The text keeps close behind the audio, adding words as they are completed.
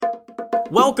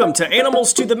Welcome to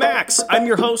Animals to the Max. I'm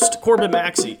your host, Corbin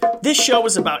Maxey. This show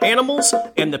is about animals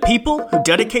and the people who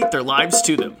dedicate their lives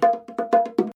to them.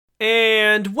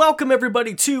 And welcome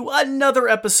everybody to another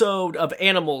episode of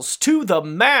Animals to the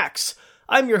Max.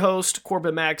 I'm your host,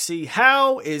 Corbin Maxey.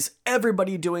 How is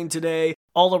everybody doing today?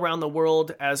 All around the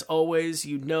world, as always,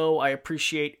 you know I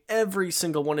appreciate every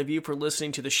single one of you for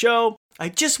listening to the show. I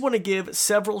just want to give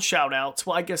several shout outs.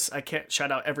 Well, I guess I can't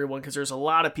shout out everyone because there's a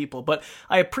lot of people, but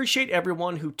I appreciate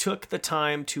everyone who took the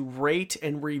time to rate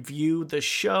and review the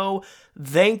show.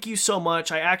 Thank you so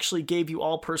much. I actually gave you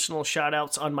all personal shout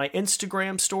outs on my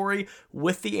Instagram story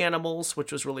with the animals,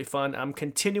 which was really fun. I'm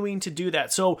continuing to do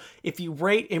that. So if you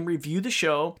rate and review the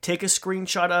show, take a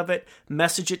screenshot of it,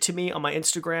 message it to me on my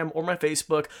Instagram or my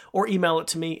Facebook, or email it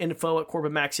to me,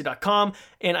 info@corbinmaxey.com,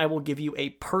 and I will give you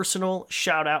a personal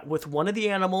shout out with one of the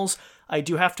animals. I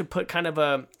do have to put kind of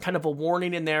a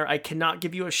warning in there. I cannot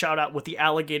give you a shout out with the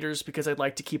alligators because I'd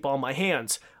like to keep all my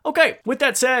hands. Okay, with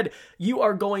that said, you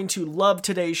are going to love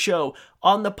today's show.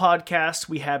 On the podcast,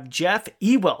 we have Jeff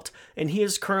Ewelt, and he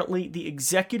is currently the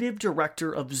executive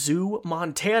director of Zoo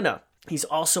Montana. He's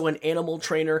also an animal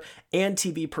trainer and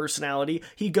TV personality.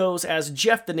 He goes as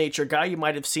Jeff the Nature Guy. You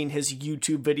might have seen his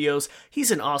YouTube videos.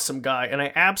 He's an awesome guy, and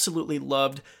I absolutely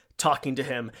loved talking to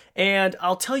him. And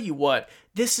I'll tell you what,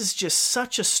 this is just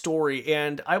such a story,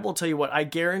 and I will tell you what, I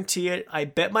guarantee it, I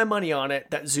bet my money on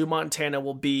it, that Zoo Montana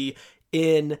will be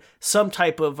in some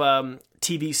type of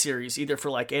TV series, either for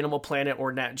like Animal Planet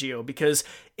or Nat Geo, because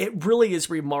it really is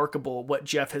remarkable what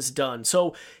Jeff has done.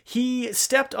 So he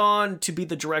stepped on to be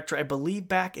the director, I believe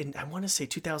back in, I want to say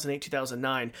 2008,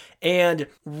 2009. And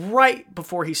right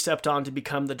before he stepped on to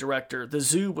become the director, the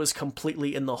zoo was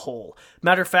completely in the hole.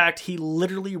 Matter of fact, he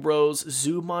literally rose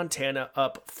Zoo Montana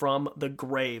up from the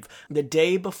grave. The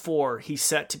day before he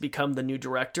set to become the new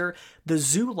director, the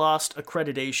zoo lost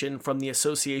accreditation from the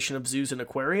Association of Zoos and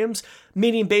Aquariums,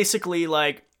 meaning basically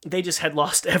like they just had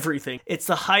lost everything. It's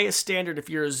the highest standard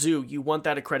if you're a zoo. You want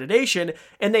that accreditation,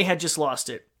 and they had just lost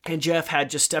it. And Jeff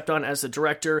had just stepped on as the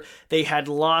director. They had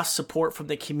lost support from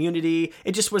the community.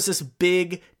 It just was this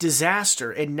big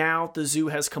disaster. And now the zoo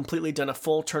has completely done a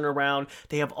full turnaround.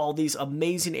 They have all these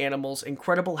amazing animals,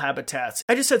 incredible habitats.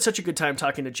 I just had such a good time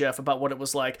talking to Jeff about what it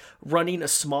was like running a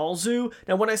small zoo.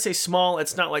 Now, when I say small,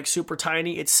 it's not like super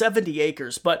tiny. It's 70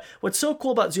 acres. But what's so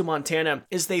cool about Zoo Montana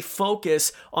is they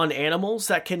focus on animals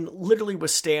that can literally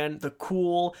withstand the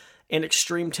cool and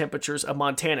extreme temperatures of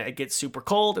Montana. It gets super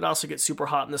cold. It also gets super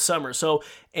hot in the summer. So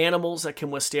animals that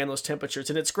can withstand those temperatures.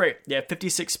 And it's great. They have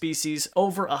 56 species,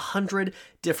 over 100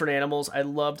 different animals. I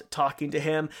loved talking to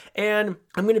him. And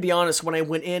I'm going to be honest, when I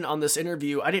went in on this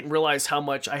interview, I didn't realize how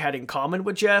much I had in common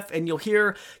with Jeff. And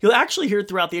you'll actually hear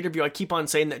throughout the interview, I keep on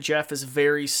saying that Jeff is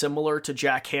very similar to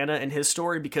Jack Hanna in his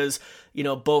story because,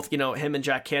 both, him and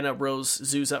Jack Hanna rose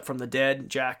zoos up from the dead.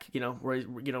 Jack,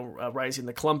 rising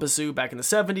the Columbus Zoo back in the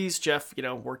 70s. Jeff,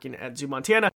 working at Zoo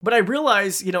Montana. But I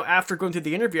realized, after going through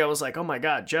the interview, I was like, oh my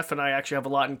God, Jeff and I actually have a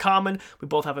lot in common. We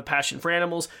both have a passion for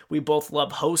animals. We both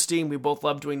love hosting. We both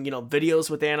love doing, videos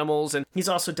with animals. And he's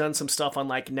also done some stuff on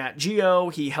like Nat Geo.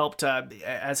 He helped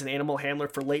as an animal handler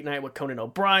for Late Night with Conan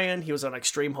O'Brien. He was on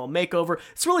Extreme Home Makeover.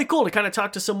 It's really cool to kind of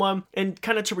talk to someone and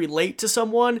kind of to relate to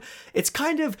someone. It's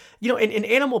kind of, and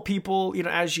animal people,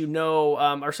 as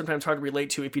are sometimes hard to relate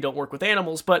to if you don't work with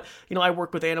animals. But, I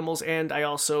work with animals and I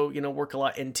also, work a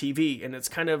lot in TV, and it's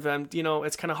kind of,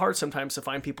 it's kind of hard sometimes to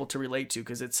find people to relate to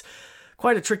because it's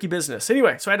quite a tricky business.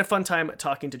 Anyway, so I had a fun time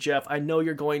talking to Jeff. I know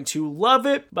you're going to love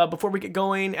it. But before we get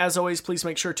going, as always, please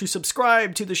make sure to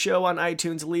subscribe to the show on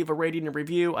iTunes, leave a rating and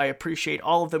review. I appreciate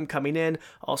all of them coming in.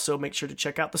 Also, make sure to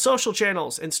check out the social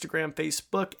channels, Instagram,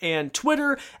 Facebook, and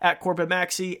Twitter at Corbin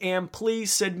Maxey. And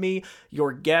please send me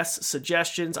your guest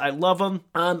suggestions. I love them.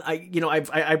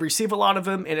 I receive a lot of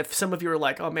them. And if some of you are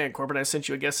like, oh man, Corbin, I sent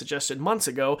you a guest suggestion months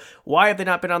ago. Why have they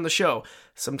not been on the show?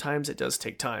 Sometimes it does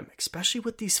take time, especially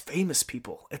with these famous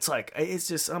people. It's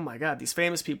just, oh my God, these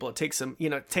famous people, it takes them,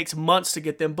 it takes months to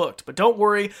get them booked. But don't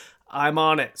worry, I'm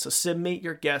on it. So send me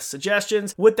your guest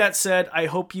suggestions. With that said, I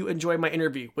hope you enjoy my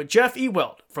interview with Jeff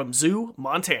Ewelt from Zoo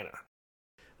Montana.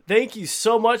 Thank you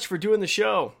so much for doing the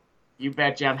show. You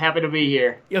betcha. I'm happy to be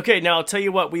here. Okay, now I'll tell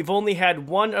you what, we've only had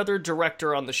one other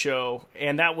director on the show,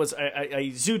 and that was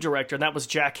a zoo director, and that was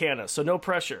Jack Hanna, so no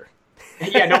pressure.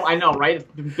 Yeah, no, I know, right?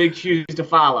 Big shoes to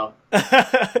follow.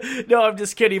 No, I'm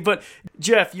just kidding. But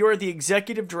Jeff, you're the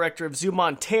executive director of Zoo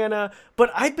Montana,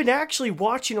 but I've been actually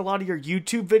watching a lot of your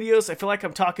YouTube videos. I feel like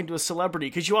I'm talking to a celebrity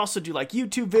because you also do like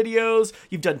YouTube videos.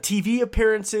 You've done TV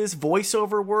appearances,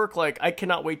 voiceover work. Like, I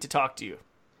cannot wait to talk to you.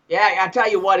 Yeah, I tell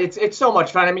you what, it's so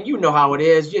much fun. I mean, you know how it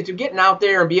is. Just getting out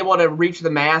there and be able to reach the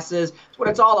masses. It's what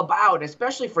it's all about,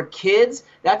 especially for kids.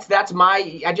 That's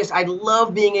my. I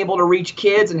love being able to reach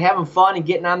kids and having fun and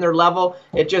getting on their level.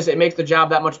 It makes the job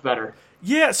that much better.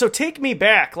 Yeah, so take me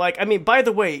back. Like, I mean, by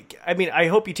the way, I mean, I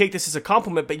hope you take this as a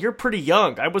compliment, but you're pretty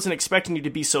young. I wasn't expecting you to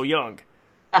be so young.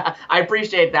 I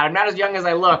appreciate that. I'm not as young as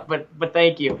I look, but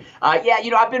thank you. Yeah,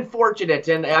 I've been fortunate,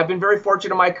 and I've been very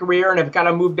fortunate in my career, and have kind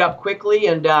of moved up quickly,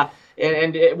 and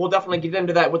we'll definitely get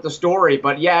into that with the story.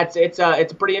 But yeah, it's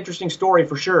a pretty interesting story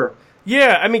for sure.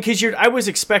 Yeah, I mean, because I was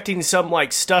expecting some,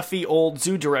 like, stuffy old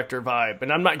zoo director vibe,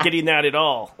 and I'm not getting that at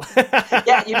all.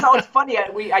 Yeah, it's funny.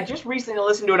 I just recently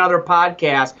listened to another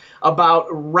podcast about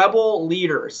rebel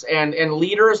leaders and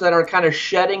leaders that are kind of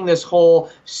shedding this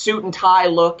whole suit and tie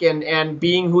look and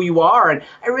being who you are. And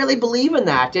I really believe in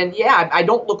that. And, yeah, I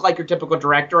don't look like your typical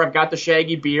director. I've got the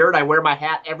shaggy beard. I wear my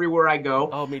hat everywhere I go.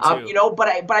 Oh, me too.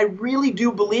 But I really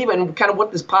do believe, and kind of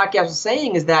what this podcast is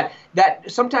saying is that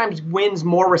sometimes wins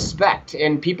more respect.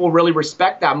 And people really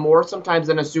respect that more sometimes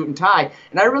than a suit and tie.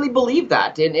 And I really believe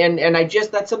that. And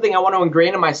that's something I want to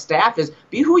ingrain in my staff is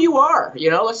be who you are.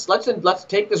 Let's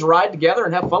take this ride together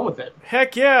and have fun with it.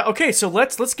 Heck yeah. Okay, so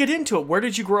let's get into it. Where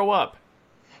did you grow up?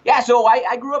 Yeah, so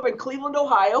I grew up in Cleveland,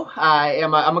 Ohio.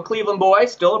 I'm a Cleveland boy,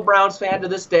 still a Browns fan to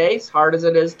this day, as hard as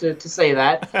it is to say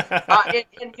that.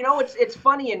 It's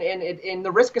funny, and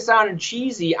the risk of sounding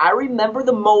cheesy, I remember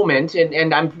the moment,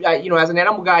 and I'm, as an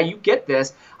animal guy, you get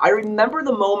this. I remember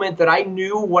the moment that I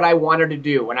knew what I wanted to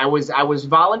do, and I was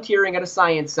volunteering at a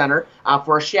science center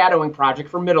for a shadowing project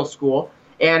for middle school.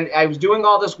 And I was doing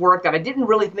all this work that I didn't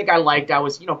really think I liked. I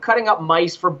was, cutting up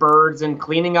mice for birds and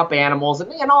cleaning up animals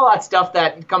and all that stuff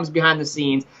that comes behind the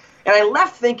scenes. And I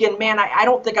left thinking, man, I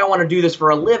don't think I want to do this for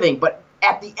a living. But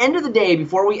at the end of the day,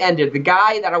 before we ended, the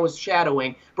guy that I was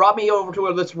shadowing brought me over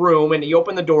to this room, and he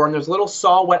opened the door, and there's a little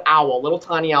saw-whet owl, a little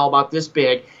tiny owl about this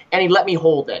big, and he let me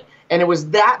hold it. And it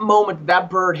was that moment that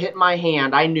bird hit my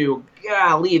hand, I knew,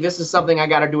 golly, this is something I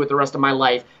got to do with the rest of my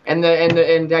life. And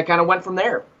I kind of went from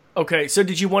there. Okay, so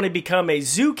did you want to become a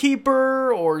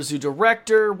zookeeper or zoo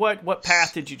director? What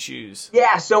path did you choose?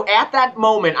 Yeah, so at that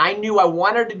moment, I knew I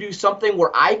wanted to do something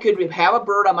where I could have a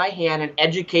bird on my hand and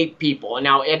educate people. And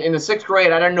now, in the 6th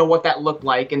grade, I didn't know what that looked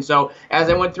like. And so as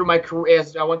I went through my career,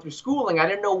 as I went through schooling, I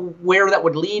didn't know where that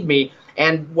would lead me.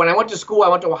 And when I went to school, I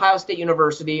went to Ohio State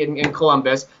University in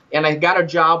Columbus, and I got a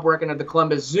job working at the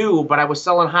Columbus Zoo, but I was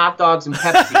selling hot dogs and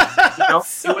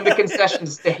Pepsi, doing the concession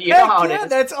stand. You know how it is.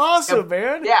 That's awesome,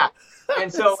 man. Yeah.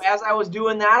 And so as I was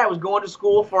doing that, I was going to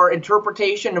school for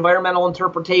interpretation, environmental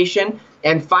interpretation.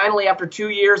 And finally, after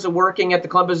 2 years of working at the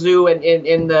Columbus Zoo and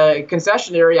in the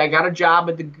concession area, I got a job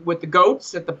with the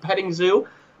goats at the petting zoo.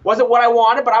 Wasn't what I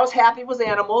wanted, but I was happy with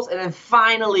animals, and then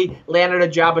finally landed a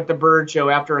job at the bird show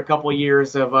after a couple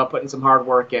years of putting some hard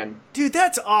work in. Dude,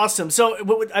 that's awesome. So,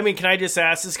 I mean, can I just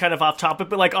ask, this is kind of off topic,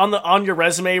 but like on your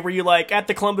resume, were you like at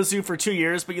the Columbus Zoo for 2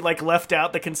 years, but you like left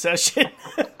out the concession?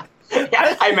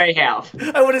 Yeah, I may have.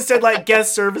 I would have said like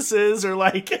guest services or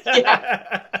like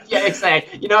yeah,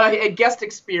 exactly. A guest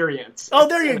experience. Oh,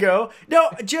 there you go.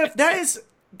 No, Jeff,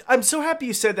 I'm so happy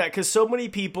you said that, because so many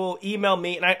people email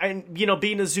me, and I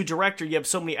being a zoo director, you have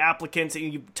so many applicants,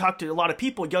 and you talk to a lot of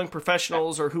people, young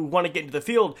professionals or who want to get into the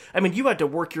field. I mean, you had to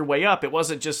work your way up. It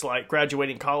wasn't just like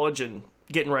graduating college and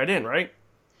getting right in, right?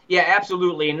 Yeah,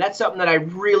 absolutely. And that's something that I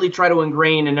really try to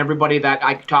ingrain in everybody that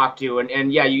I talk to.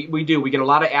 And yeah, we do. We get a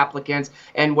lot of applicants.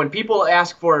 And when people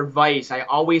ask for advice, I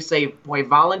always say, boy,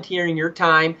 volunteering your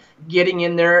time, getting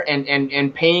in there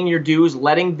and paying your dues,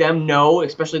 letting them know,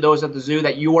 especially those at the zoo,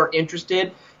 that you are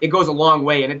interested, it goes a long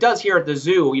way. And it does here at the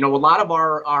zoo. A lot of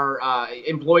our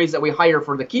employees that we hire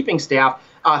for the keeping staff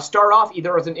start off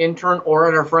either as an intern or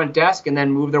at our front desk and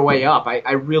then move their way up.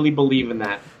 I really believe in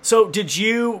that. So did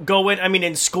you go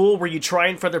in school, were you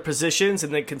trying for other positions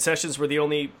and then concessions were the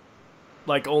only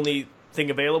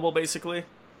thing available, basically?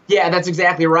 Yeah, that's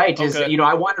exactly right. Okay.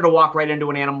 I wanted to walk right into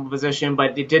an animal position,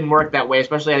 but it didn't work that way,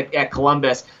 especially at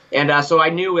Columbus. And so I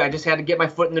knew I just had to get my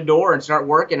foot in the door and start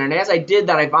working. And as I did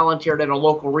that, I volunteered at a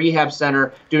local rehab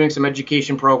center doing some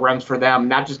education programs for them.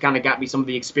 And that just kind of got me some of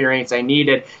the experience I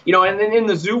needed. And then in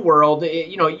the zoo world,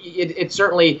 it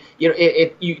certainly,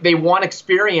 they want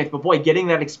experience, but boy, getting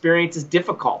that experience is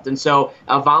difficult. And so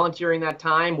volunteering that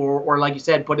time or like you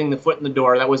said, putting the foot in the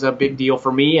door, that was a big deal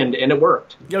for me, and it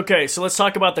worked. Okay, so let's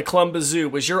talk about the Columbus Zoo.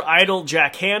 Was your idol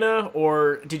Jack Hanna,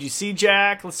 or did you see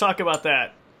Jack? Let's talk about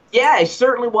that. Yeah, it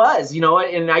certainly was.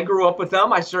 And I grew up with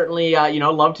him. I certainly,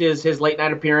 loved his late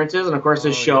night appearances and of course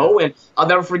his show. Yeah. And I'll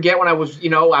never forget when I was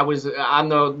on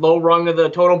the low rung of the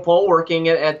totem pole working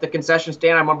at the concession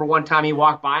stand. I remember one time he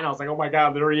walked by and I was like, oh my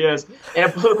God, there he is, and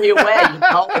it blew me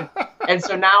away. And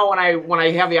so now when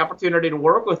I have the opportunity to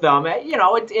work with them,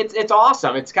 it's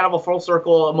awesome. It's kind of a full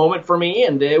circle moment for me,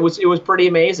 and it was pretty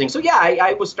amazing. So yeah,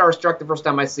 I was starstruck the first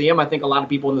time I see him. I think a lot of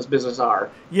people in this business are.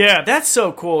 Yeah, that's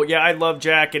so cool. Yeah, I love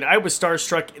Jack, and I was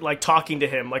starstruck like talking to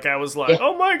him. Like I was like,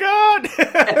 oh my God.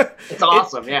 It's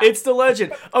awesome. Yeah, it's the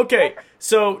legend. Okay,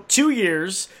 so 2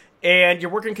 years, and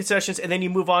you're working concessions, and then you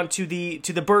move on to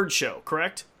the Bird Show,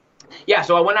 correct? Yeah,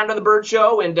 so I went on to the Bird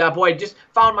Show, and boy, just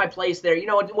found my place there.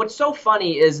 What's so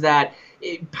funny is that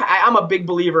I'm a big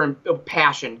believer in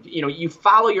passion. You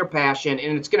follow your passion,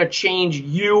 and it's going to change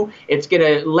you. It's going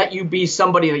to let you be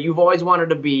somebody that you've always wanted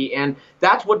to be, and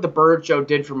that's what the Bird Show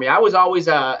did for me. I was always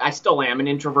I still am an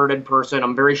introverted person.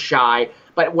 I'm very shy.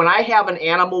 But when I have an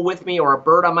animal with me or a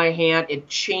bird on my hand, it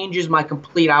changes my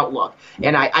complete outlook.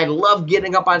 And I love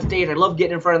getting up on stage. I love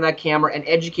getting in front of that camera and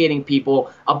educating people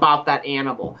about that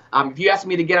animal. If you asked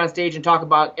me to get on stage and talk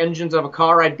about engines of a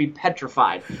car, I'd be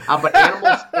petrified. But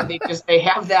animals, they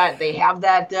have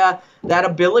that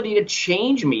ability to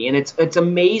change me, and it's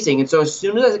amazing. And so as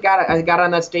soon as I got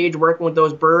on that stage working with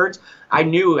those birds, I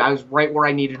knew I was right where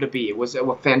I needed to be. It was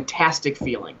a fantastic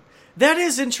feeling. That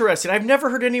is interesting. I've never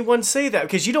heard anyone say that,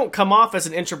 because you don't come off as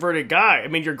an introverted guy. I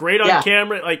mean, you're great on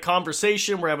camera, like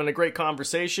conversation. We're having a great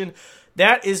conversation.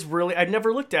 That is really, I've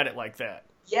never looked at it like that.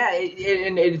 Yeah,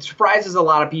 it surprises a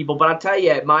lot of people, but I'll tell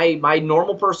you, my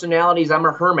normal personality is I'm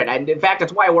a hermit. In fact,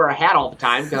 that's why I wear a hat all the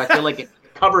time, because I feel like it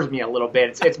covers me a little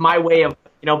bit. It's my way of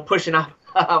pushing up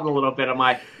a little bit of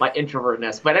my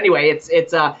introvertness. But anyway,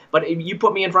 but you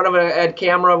put me in front of a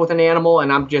camera with an animal,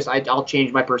 and I'll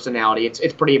change my personality.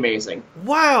 It's pretty amazing.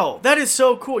 Wow, that is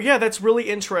so cool. Yeah, that's really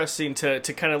interesting to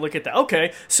kind of look at that.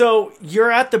 Okay, so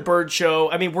you're at the Bird Show.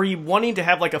 I mean, were you wanting to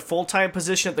have like a full-time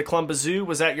position at the Columbus Zoo?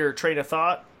 Was that your train of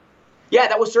thought? Yeah,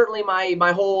 that was certainly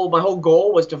my whole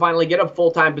goal, was to finally get a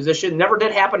full-time position. Never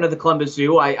did happen to the Columbus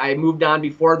Zoo. I moved on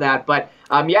before that, but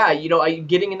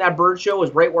getting in that Bird Show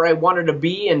was right where I wanted to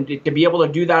be, and to be able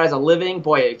to do that as a living,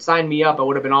 boy, sign me up. I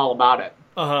would have been all about it.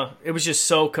 It was just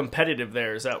so competitive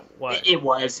there. Is that what? It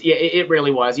was. Yeah, it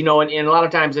really was. And a lot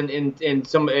of times in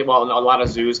a lot of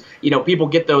zoos, people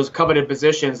get those coveted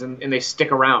positions and they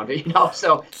stick around.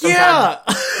 So sometimes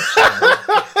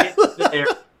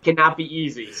it cannot be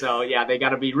easy. So yeah, they got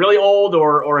to be really old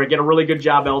or get a really good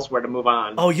job elsewhere to move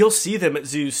on. Oh, you'll see them at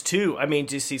zoos too. I mean,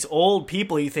 just these old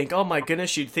people. You think, oh my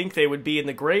goodness, you'd think they would be in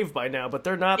the grave by now, but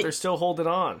they're not. They're still holding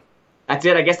on. That's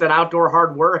it. I guess that outdoor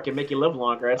hard work can make you live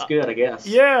longer. That's good, I guess.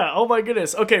 Yeah. Oh, my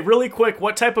goodness. Okay, really quick,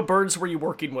 what type of birds were you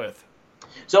working with?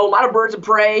 So a lot of birds of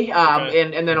prey,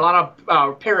 and then a lot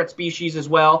of parrot species as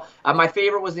well. My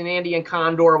favorite was an Andean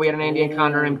condor. We had an Andean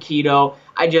condor named Keto.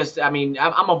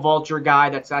 I'm a vulture guy.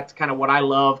 That's kind of what I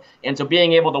love. And so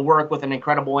being able to work with an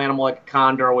incredible animal like a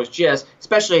condor was just,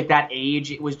 especially at that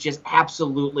age, it was just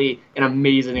absolutely an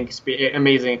amazing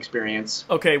experience.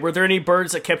 Okay, were there any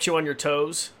birds that kept you on your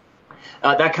toes?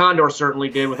 That condor certainly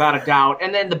did, without a doubt.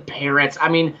 And then the parrots. I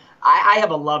mean, I have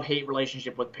a love-hate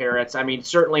relationship with parrots. I mean,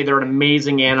 certainly they're an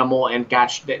amazing animal, and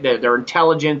gosh, their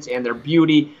intelligence and their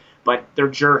beauty, but they're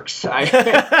jerks.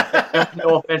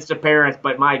 No offense to parrots,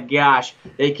 but my gosh,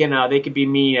 they can be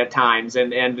mean at times.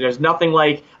 And there's nothing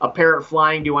like a parrot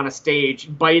flying to you on a stage,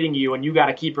 biting you, and you got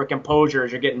to keep your composure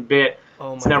as you're getting bit.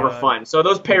 It's never fun. So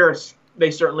those parrots, they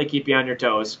certainly keep you on your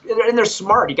toes. And they're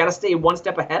smart. You got to stay one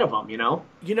step ahead of them,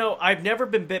 I've never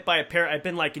been bit by a parrot. I've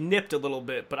been, nipped a little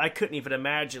bit, but I couldn't even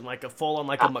imagine, a full-on,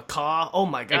 a macaw. Oh,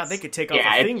 my God, they could take off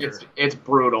a finger. It's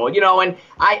brutal, and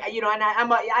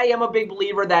I am a big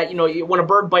believer that, when a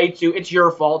bird bites you, it's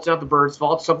your fault. It's not the bird's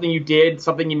fault. It's something you did,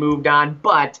 something you moved on,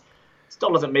 but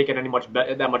still doesn't make it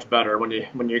that much better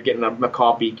when you're getting a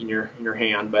macaw beak in your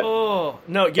hand. But oh,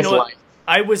 no, you know what?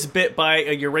 I was bit by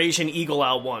a Eurasian eagle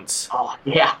owl once. Oh,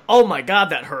 yeah. Oh, my God,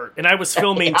 that hurt. And I was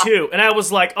filming, too. And I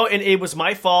was like, and it was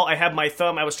my fault. I had my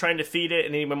thumb. I was trying to feed it,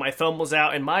 and then when my thumb was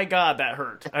out, and my God, that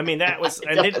hurt. I mean, that was...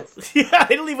 and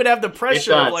they don't even have the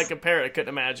pressure of, a parrot. I couldn't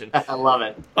imagine. I love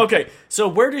it. Okay, so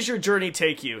where does your journey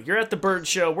take you? You're at the Bird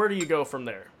Show. Where do you go from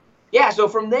there? Yeah, so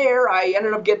from there, I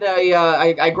ended up getting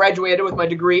I graduated with my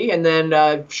degree, and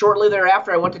then shortly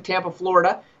thereafter, I went to Tampa,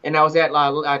 Florida, and I was at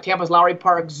Tampa's Lowry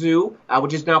Park Zoo,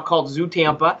 which is now called Zoo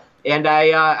Tampa, and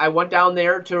I went down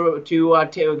there to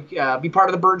be part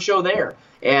of the Bird Show there.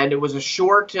 And it was a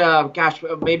short,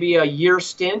 maybe a year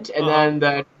stint, and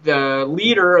then the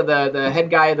leader, the head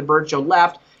guy of the Bird Show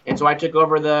left, And so I took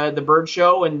over the bird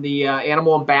show, and the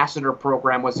Animal Ambassador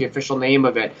Program was the official name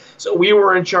of it. So we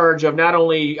were in charge of not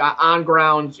only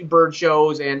on-ground bird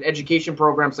shows and education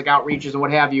programs like outreaches and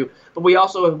what have you, but we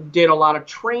also did a lot of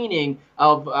training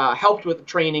helped with the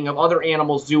training of other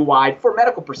animals zoo-wide for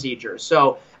medical procedures.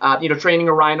 So, training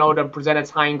a rhino to present its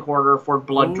hindquarter for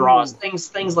blood draws,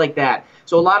 things like that.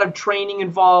 So a lot of training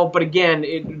involved, but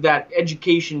again, that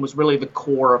education was really the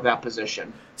core of that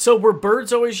position. So were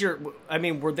birds always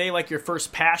were they like your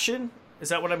first passion? Is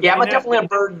that what I'm getting at? I'm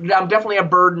definitely a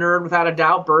bird nerd, without a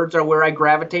doubt. Birds are where I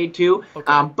gravitate to.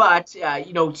 Okay. But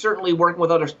certainly working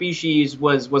with other species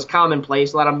was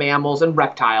commonplace. A lot of mammals and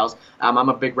reptiles. I'm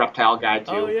a big reptile guy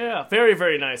too. Oh yeah, very,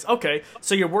 very nice. Okay,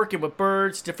 so you're working with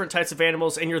birds, different types of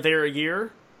animals, and you're there a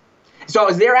year. So I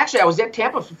was there. Actually, I was at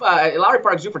Tampa Lowry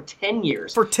Park Zoo for 10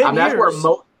 years. For 10 years.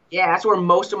 That's where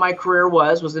most of my career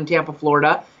was in Tampa,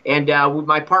 Florida. And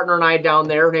my partner and I down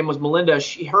there, her name was Melinda,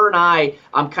 her and I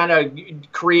kind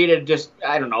of created just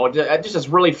this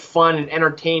really fun and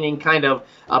entertaining kind of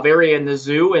area in the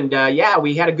zoo. And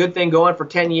we had a good thing going for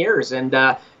 10 years. And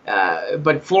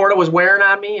but Florida was wearing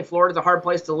on me, and Florida's a hard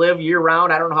place to live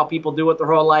year-round. I don't know how people do it their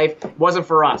whole life. It wasn't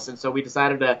for us, and so we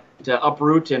decided to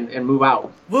uproot and move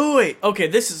out. Wait.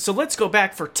 Okay, so let's go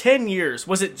back for 10 years.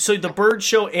 Was it the bird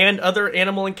show and other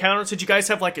animal encounters? Did you guys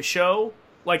have like a show?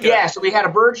 So we had a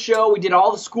bird show. We did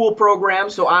all the school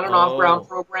programs, so on and off ground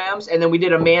programs, and then we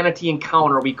did a manatee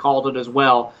encounter, we called it as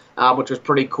well, which was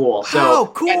pretty cool. So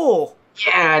cool.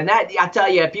 Yeah, and that, I tell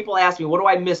you, people ask me, what do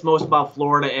I miss most about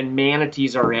Florida, and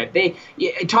manatees are it. They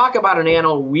talk about an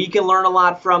animal we can learn a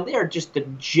lot from. They are just the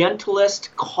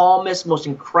gentlest, calmest, most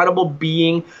incredible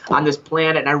being on this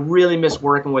planet, and I really miss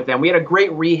working with them. We had a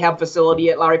great rehab facility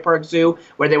at Lowry Park Zoo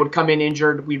where they would come in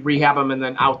injured, we'd rehab them, and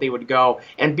then out they would go.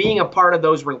 And being a part of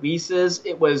those releases,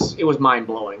 it was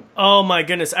mind-blowing. Oh, my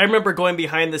goodness. I remember going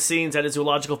behind the scenes at a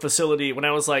zoological facility when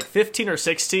I was like 15 or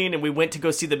 16, and we went to go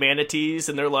see the manatees,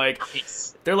 and they're like,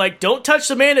 don't touch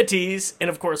the manatees. And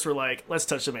of course we're like, let's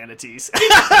touch the manatees.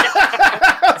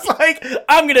 It's like,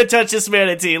 I'm going to touch this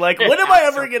manatee. Like, when am I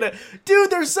ever going to? Dude,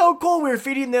 they're so cool. We were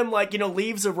feeding them like,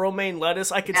 leaves of romaine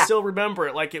lettuce. I can still remember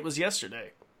it like it was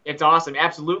yesterday. It's awesome.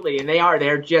 Absolutely. And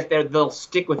they'll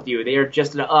stick with you. They are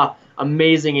just an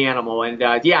amazing animal. And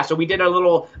so we did a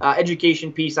little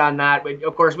education piece on that. But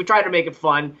of course, we tried to make it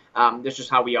fun. That's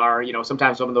just how we are.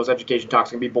 Sometimes some of those education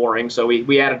talks can be boring. So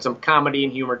we added some comedy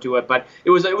and humor to it. But it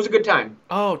was a good time.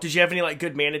 Oh, did you have any like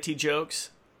good manatee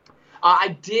jokes?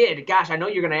 I did. Gosh, I know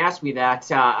you're going to ask me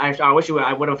that. I wish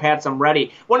I would have had some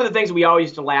ready. One of the things we always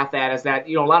used to laugh at is that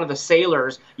a lot of the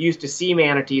sailors used to see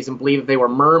manatees and believe that they were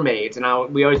mermaids,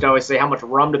 and we always say how much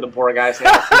rum did the poor guys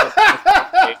have.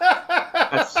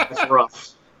 That's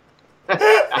rough.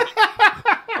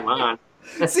 Come on.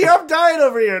 See, I'm dying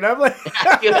over here, and I'm like,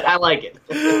 I like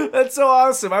it. That's so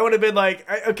awesome. I would have been like,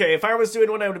 okay, if I was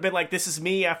doing one, I would have been like, this is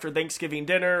me after Thanksgiving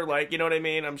dinner, like, you know what I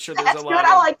mean? I'm sure there's That's a lot. Good.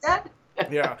 I like that.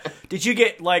 Yeah. Did you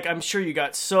get, I'm sure you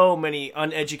got so many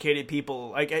uneducated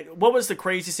people. Like, what was the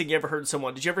craziest thing you ever heard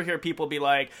someone? Did you ever hear people be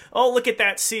like, oh, look at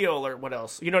that seal, or what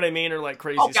else? You know what I mean? Or like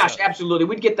crazy stuff. Oh, gosh, absolutely.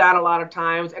 We'd get that a lot of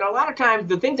times. And a lot of times,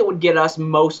 the thing that would get us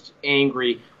most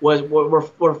angry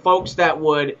were folks that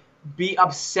would be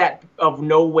upset of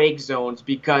no wake zones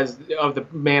because of the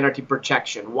manatee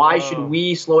protection. Why should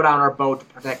we slow down our boat to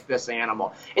protect this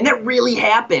animal? And that really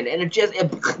happened, and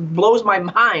it blows my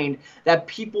mind that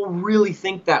people really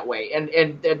think that way and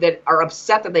that are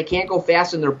upset that they can't go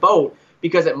fast in their boat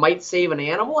because it might save an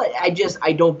animal.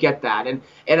 I don't get that.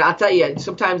 And I'll tell you,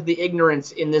 sometimes the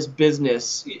ignorance in this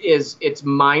business it's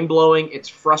mind-blowing, it's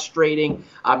frustrating.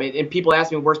 And people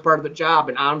ask me the worst part of the job,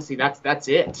 and honestly, that's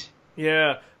it.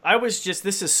 Yeah.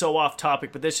 This is so off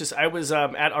topic, but I was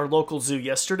at our local zoo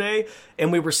yesterday,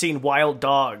 and we were seeing wild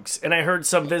dogs, and I heard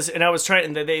some visit, and I was trying,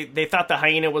 and they thought the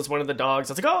hyena was one of the dogs.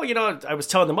 I was like, I was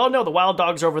telling them, oh no, the wild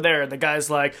dog's over there, and the guy's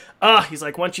like, he's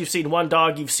like, once you've seen one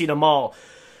dog, you've seen them all.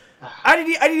 I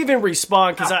didn't even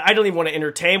respond because I don't even want to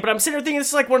entertain, but I'm sitting there thinking this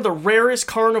is like one of the rarest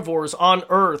carnivores on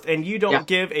earth, and you don't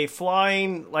give a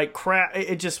flying like crap.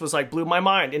 It just was like blew my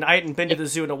mind, and I hadn't been to the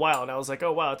zoo in a while, and I was like,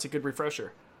 oh wow, it's a good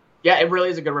refresher. Yeah, it really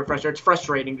is a good refresher. It's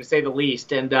frustrating, to say the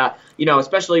least. And,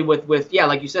 especially with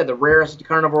like you said, the rarest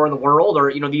carnivore in the world,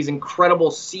 or, these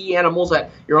incredible sea animals that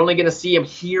you're only going to see them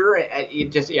here.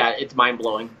 It's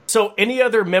mind-blowing. So any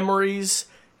other memories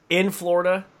in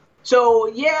Florida?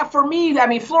 So, for me,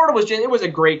 Florida was it was a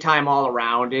great time all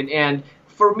around. And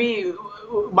for me,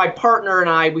 my partner and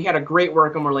I, we had a great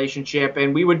working relationship,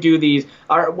 and we would do these.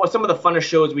 Some of the funnest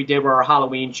shows we did were our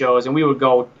Halloween shows, and we would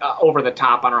go over the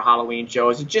top on our Halloween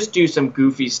shows and just do some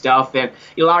goofy stuff. And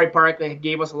Lowry Park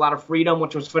gave us a lot of freedom,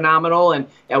 which was phenomenal, and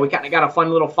we kind of got a fun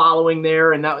little following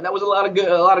there, and that was a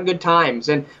lot of good times.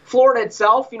 And Florida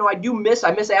itself,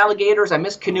 I miss alligators, I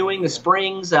miss canoeing, the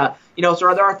springs, so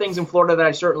there are things in Florida that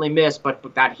I certainly miss,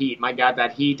 but that heat, my God,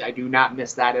 that heat, I do not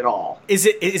miss that at all. Is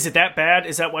it that bad?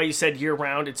 Is that why you said year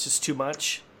round it's just too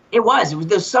much? It was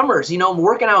the summers,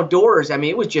 working outdoors. I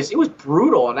mean, it was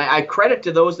brutal, and I credit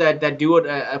to those that do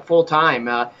it full time.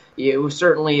 It was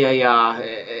certainly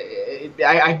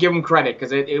I give them credit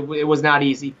because it was not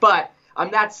easy. But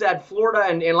that said, Florida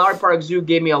and Lowry Park Zoo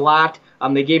gave me a lot.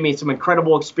 They gave me some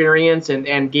incredible experience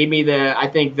and gave me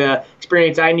the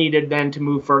experience I needed then to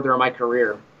move further in my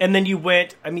career. And then you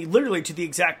went, literally to the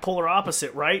exact polar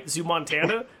opposite, right? Zoo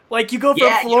Montana? Like you go from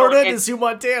Florida to Zoo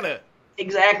Montana.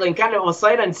 Exactly, and kind of a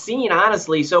sight unseen,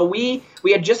 honestly. So we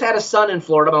had just had a son in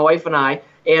Florida, my wife and I,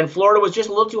 and Florida was just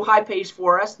a little too high-paced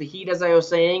for us, the heat, as I was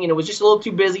saying, and it was just a little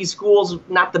too busy. School's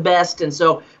not the best, and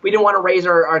so we didn't want to raise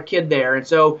our kid there. And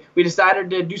so we decided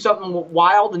to do something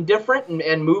wild and different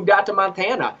and moved out to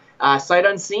Montana, sight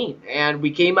unseen. And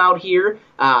we came out here.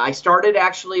 I started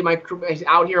actually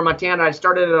out here in Montana. I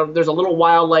started there's a little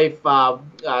wildlife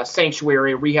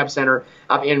sanctuary, rehab center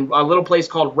in a little place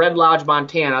called Red Lodge,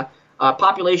 Montana.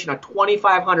 Population of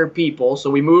 2,500 people.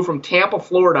 So we moved from Tampa,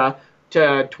 Florida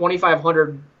to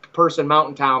 2,500 person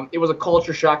mountain town. It was a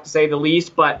culture shock to say the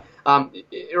least, but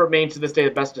it remains to this day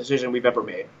the best decision we've ever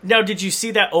made. Now, did you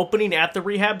see that opening at the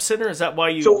rehab center? Is that why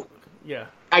you? Yeah.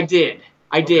 I did.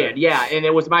 I did, yeah. And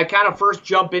it was my kind of first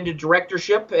jump into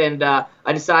directorship, and I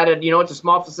decided, it's a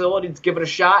small facility, let's give it a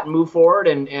shot and move forward,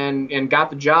 and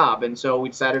got the job. And so we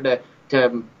decided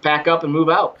to pack up and move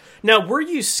out. Now, were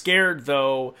you scared,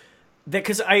 though,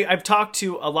 because I've talked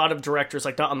to a lot of directors,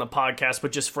 like not on the podcast,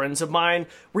 but just friends of mine.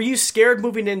 Were you scared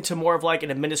moving into more of like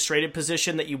an administrative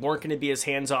position that you weren't going to be as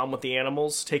hands-on with the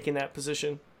animals, taking that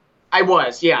position? I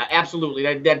was, yeah,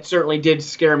 absolutely. That certainly did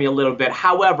scare me a little bit.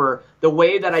 However, the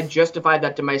way that I justified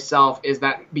that to myself is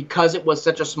that because it was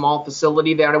such a small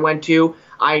facility that I went to,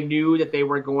 I knew that they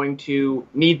were going to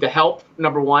need the help,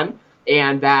 number one,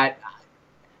 and that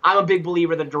I'm a big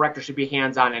believer that director should be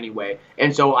hands-on anyway.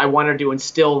 And so I wanted to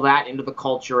instill that into the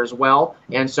culture as well.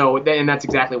 And that's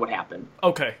exactly what happened.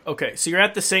 Okay. So you're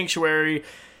at the sanctuary.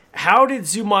 How did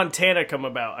Zoo Montana come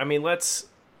about? Let's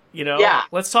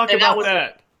talk about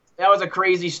that. That was a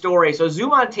crazy story. So Zoo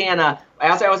Montana,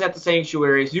 as I was at the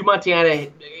sanctuary, Zoo Montana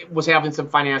was having some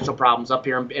financial problems up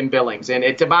here in Billings. And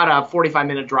it's about a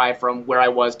 45-minute drive from where I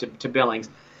was to Billings.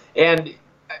 And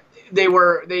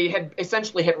they had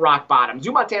essentially hit rock bottom.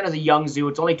 Zoo Montana is a young zoo.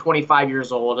 It's only 25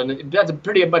 years old, and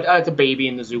it's a baby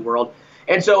in the zoo world.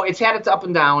 And so it's had its up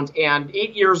and downs, and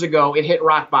 8 years ago, it hit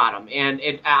rock bottom. And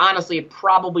it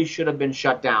probably should have been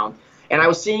shut down. And I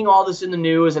was seeing all this in the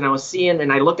news, and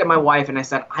I looked at my wife, and I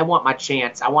said, I want my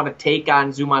chance. I want to take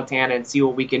on Zoo Montana and see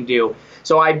what we can do.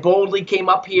 So I boldly came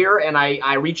up here, and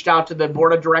I reached out to the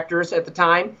board of directors at the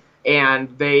time,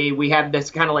 and we had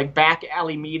this kind of like back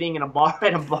alley meeting in a bar.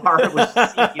 It was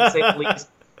seedy, to say the least.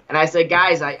 And I said,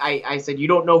 guys, I said, you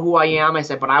don't know who I am. I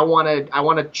said, but I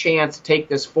want a chance to take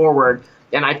this forward.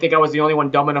 And I think I was the only one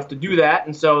dumb enough to do that.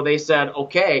 And so they said,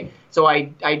 okay. So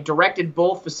I directed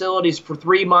both facilities for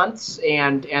 3 months,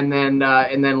 and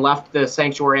then left the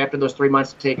sanctuary after those 3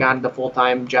 months to take on the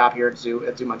full-time job here at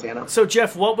Zoo Montana. So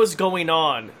Jeff, what was going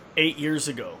on 8 years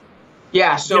ago?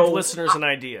 Yeah, so give listeners an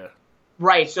idea.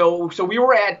 Right. So we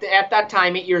were at that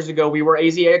time 8 years ago, we were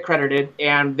AZA accredited,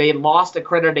 and they lost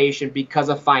accreditation because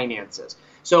of finances.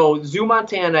 So Zoo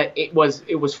Montana, it was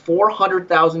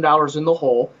 $400,000 in the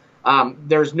hole.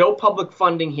 There's no public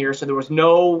funding here, so there was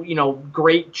no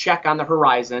great check on the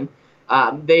horizon.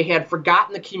 They had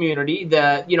forgotten the community.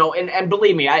 And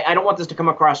believe me, I don't want this to come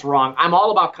across wrong. I'm all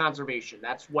about conservation.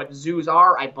 That's what zoos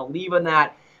are. I believe in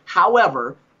that.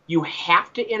 However, you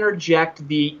have to interject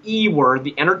the E word,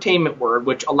 the entertainment word,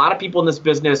 which a lot of people in this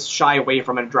business shy away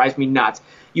from, and it drives me nuts.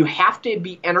 You have to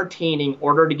be entertaining in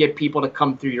order to get people to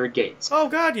come through your gates. Oh,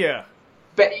 God, yeah.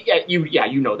 But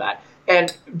you know that.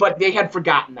 But they had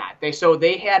forgotten that.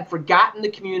 They had forgotten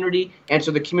the community, and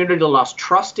so the community lost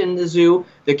trust in the zoo.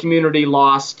 The community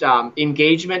lost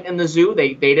engagement in the zoo.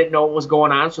 They didn't know what was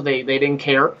going on, so they didn't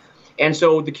care. And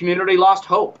so the community lost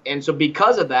hope. And so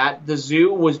because of that, the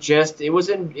zoo was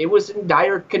in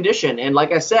dire condition. And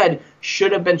like I said,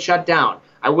 should have been shut down.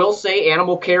 I will say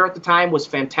animal care at the time was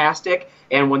fantastic.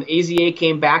 And when AZA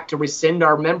came back to rescind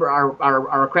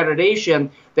our accreditation,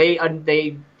 they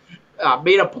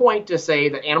made a point to say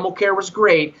that animal care was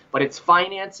great, but its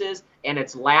finances and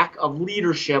its lack of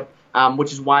leadership,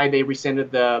 which is why they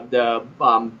rescinded the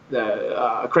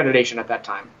accreditation at that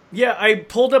time. Yeah, I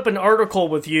pulled up an article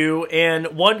with you, and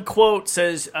one quote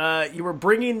says, you were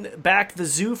bringing back the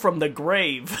zoo from the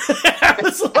grave. I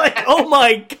was like, oh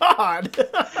my God.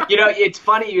 It's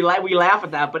funny, we laugh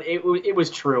at that, but it was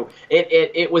true.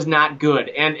 It was not good.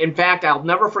 And in fact, I'll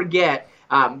never forget,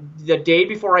 the day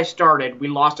before I started, we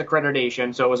lost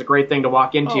accreditation, so it was a great thing to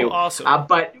walk into. Oh, awesome.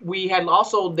 But we had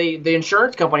also, the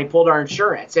insurance company pulled our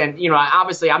insurance. And,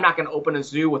 obviously I'm not going to open a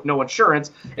zoo with no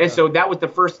insurance. And so that was the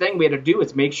first thing we had to do,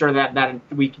 is make sure that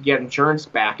we could get insurance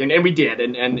back. And we did.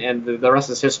 And the rest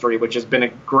is history, which has been a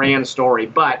grand story.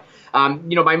 But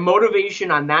my motivation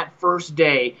on that first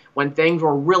day, when things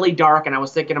were really dark and I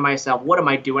was thinking to myself, what am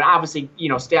I doing? Obviously,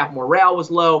 staff morale was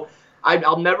low.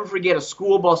 I'll never forget, a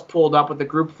school bus pulled up with a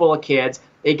group full of kids.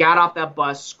 They got off that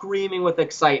bus screaming with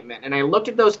excitement. And I looked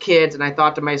at those kids and I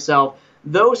thought to myself,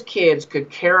 those kids could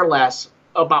care less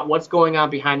about what's going on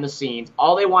behind the scenes.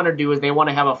 All they want to do is they want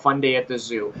to have a fun day at the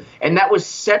zoo. And that was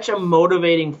such a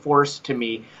motivating force to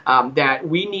me, that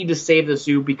we need to save the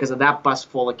zoo because of that bus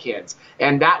full of kids.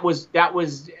 And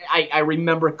I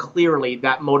remember clearly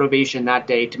that motivation that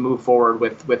day to move forward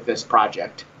with this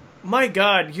project. My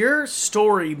God, your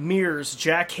story mirrors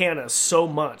Jack Hanna so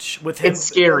much with him. It's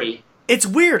scary. It's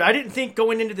weird. I didn't think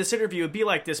going into this interview it would be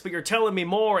like this, but you're telling me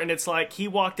more, and it's like he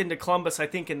walked into Columbus, I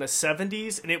think, in the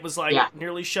 70s, and it was like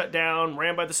nearly shut down,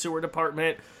 ran by the sewer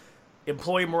department,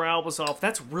 employee morale was off.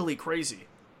 That's really crazy.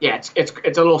 Yeah, it's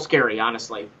a little scary,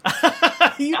 honestly.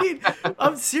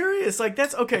 I'm serious. Like,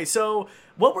 that's okay. So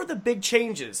what were the big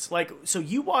changes? Like, so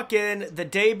you walk in, the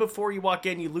day before you walk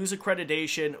in, you lose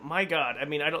accreditation. My God. I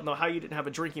mean, I don't know how you didn't have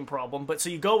a drinking problem, but so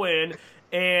you go in,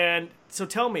 and so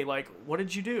tell me, like, what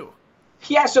did you do?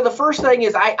 Yeah, so the first thing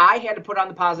is I had to put on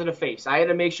the positive face. I had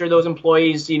to make sure those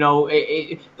employees,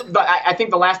 but I think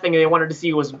the last thing they wanted to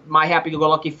see was my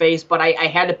happy-go-lucky face, but I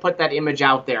had to put that image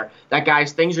out there that,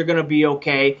 guys, things are going to be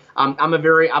okay. I'm a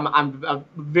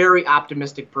very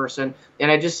optimistic person, and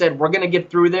I just said, we're going to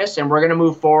get through this, and we're going to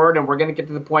move forward, and we're going to get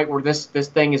to the point where this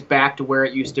thing is back to where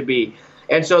it used to be.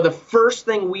 And so the first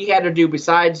thing we had to do,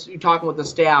 besides talking with the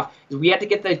staff, is we had to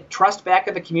get the trust back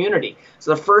of the community.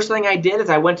 So the first thing I did is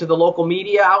I went to the local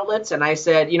media outlets and I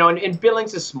said, and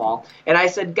Billings is small, and I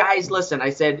said, guys, listen, I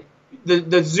said,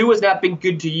 the zoo has not been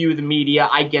good to you, the media,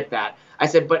 I get that. I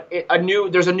said, but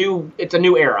it's a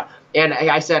new era. And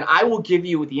I said, I will give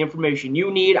you the information you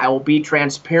need. I will be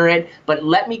transparent, but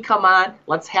let me come on.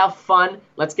 Let's have fun.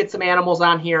 Let's get some animals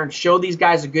on here and show these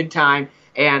guys a good time.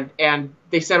 And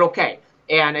they said, okay.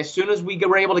 And as soon as we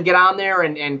were able to get on there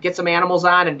and get some animals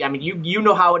on, and I mean, you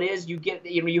know how it is.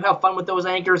 You have fun with those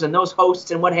anchors and those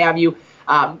hosts and what have you.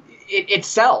 It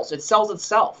sells. It sells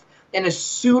itself. And as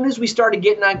soon as we started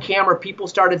getting on camera, people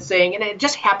started saying, and it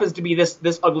just happens to be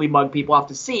this ugly mug people have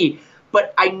to see,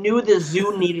 but I knew the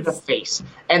zoo needed a face,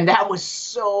 and that was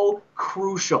so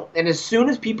crucial. And as soon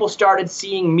as people started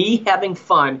seeing me having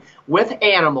fun with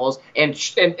animals and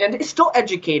still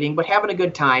educating but having a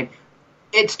good time,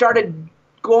 it started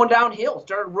going downhill.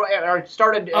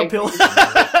 Started uphill.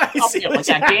 Uphill.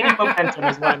 Yeah, gaining momentum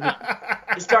is what I mean.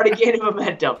 It started gaining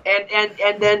momentum,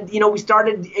 and then we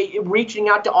started reaching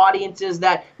out to audiences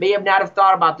that may have not have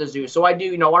thought about the zoo. So I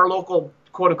do, our local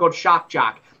quote unquote shock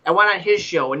jock. I went on his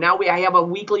show, and now I have a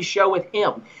weekly show with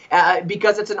him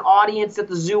because it's an audience that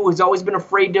the zoo has always been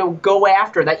afraid to go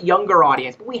after, that younger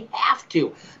audience. But we have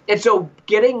to. And so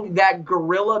getting that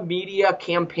guerrilla media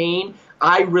campaign,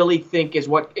 I really think is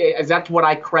that's what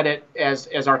I credit as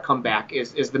our comeback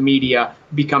is the media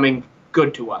becoming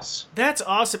good to us. That's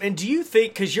awesome. And do you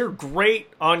think, because you're great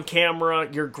on camera,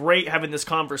 you're great having this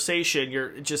conversation,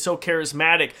 you're just so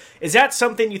charismatic, is that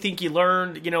something you think you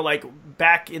learned, like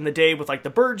back in the day with like the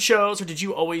bird shows, or did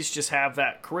you always just have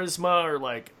that charisma, or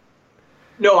like?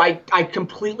 No, I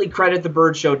completely credit the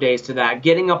bird show days to that.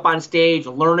 Getting up on stage,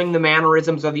 learning the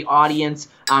mannerisms of the audience,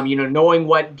 knowing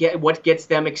what gets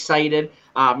them excited,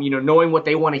 knowing what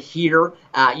they want to hear,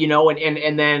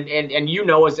 and then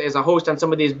as a host on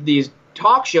some of these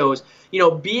talk shows,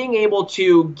 being able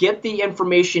to get the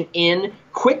information in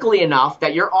quickly enough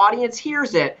that your audience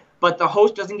hears it, but the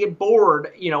host doesn't get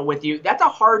bored, with you. That's a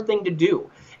hard thing to do.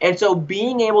 And so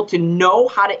being able to know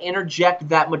how to interject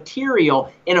that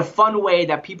material in a fun way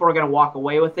that people are going to walk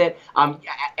away with it,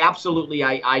 absolutely,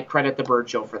 I credit the Bird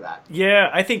Show for that. Yeah,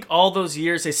 I think all those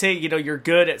years, they say, you're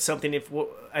good at something if,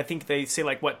 I think they say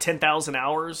 10,000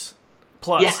 hours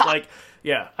plus.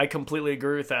 Yeah. I completely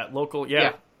agree with that. Local,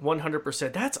 yeah.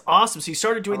 100%. That's awesome. So you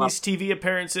started doing these TV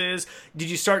appearances. Did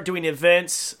you start doing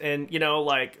events and,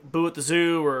 like Boo at the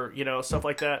Zoo or, stuff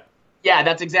like that? Yeah,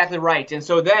 that's exactly right. And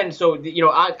so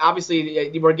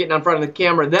obviously we're getting on front of the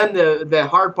camera. Then the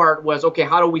hard part was, okay,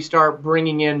 how do we start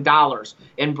bringing in dollars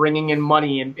and bringing in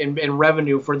money and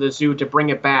revenue for the zoo to bring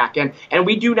it back? And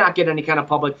we do not get any kind of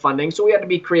public funding, so we had to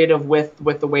be creative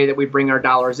with the way that we bring our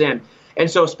dollars in. And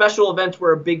so special events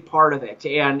were a big part of it.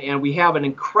 And we have an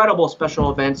incredible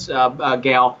special events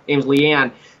gal named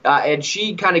Leanne. And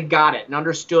she kind of got it and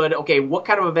understood, okay, what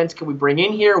kind of events can we bring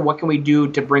in here? What can we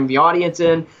do to bring the audience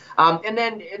in? And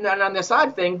then on the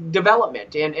side thing,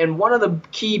 development. And one of the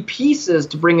key pieces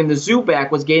to bringing the zoo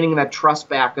back was gaining that trust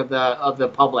back of the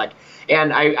public.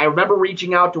 And I remember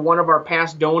reaching out to one of our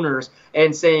past donors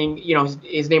and saying,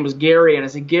 his name was Gary. And I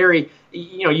said, Gary,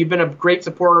 you've been a great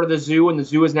supporter of the zoo, and the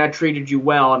zoo has not treated you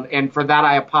well. And for that,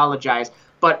 I apologize.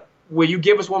 But will you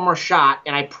give us one more shot?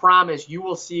 And I promise you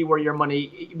will see where your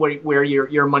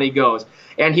money goes.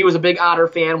 And he was a big otter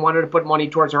fan, wanted to put money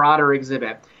towards our otter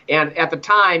exhibit. And at the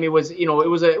time, it was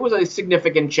a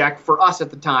significant check for us at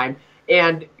the time.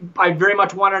 And I very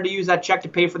much wanted to use that check to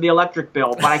pay for the electric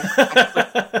bill, but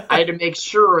I had to make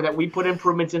sure that we put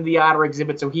improvements in the otter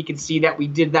exhibit so he could see that we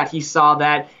did that. He saw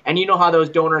that, and you know how those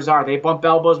donors are. They bump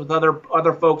elbows with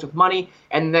other folks with money,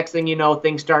 and the next thing you know,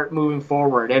 things start moving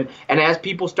forward. And as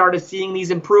people started seeing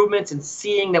these improvements and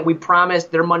seeing that we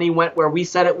promised their money went where we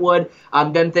said it would,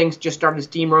 then things just started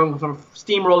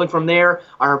steamrolling from there.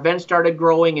 Our events started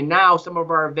growing, and now some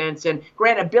of our events, and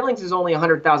granted, Billings is only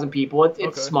 100,000 people. It's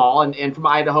okay. Small, and from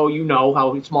Idaho, you know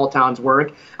how small towns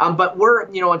work. But we're,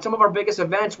 in some of our biggest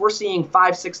events, we're seeing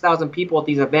 5,000-6,000 people at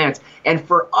these events. And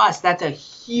for us, that's a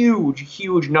huge,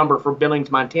 huge number for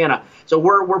Billings, Montana. So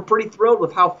we're pretty thrilled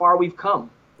with how far we've come.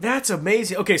 That's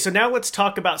amazing. Okay, so now let's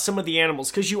talk about some of the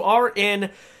animals, because you are in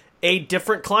a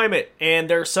different climate, and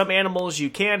there are some animals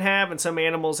you can have and some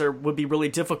animals that would be really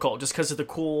difficult just because of the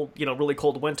cool, really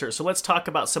cold winter. So let's talk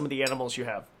about some of the animals you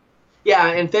have. Yeah,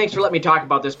 and thanks for letting me talk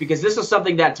about this, because this is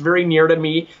something that's very near to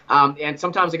me, and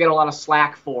sometimes I get a lot of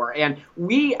slack for. And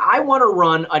I want to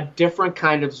run a different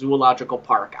kind of zoological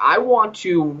park. I want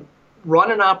to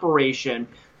run an operation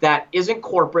that isn't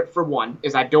corporate, for one,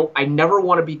 I never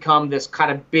want to become this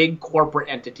kind of big corporate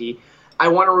entity. I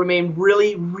want to remain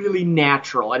really, really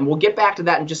natural, and we'll get back to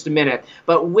that in just a minute.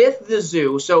 But with the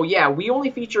zoo, so yeah, we only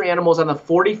feature animals on the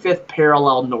 45th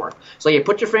parallel north. So you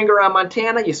put your finger on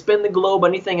Montana, you spin the globe,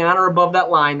 anything on or above that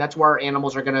line, that's where our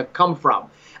animals are going to come from.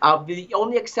 The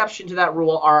only exception to that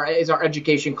rule is our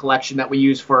education collection that we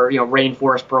use for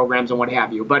rainforest programs and what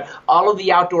have you. But all of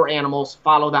the outdoor animals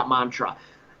follow that mantra.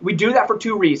 We do that for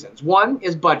two reasons. One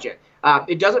is budget.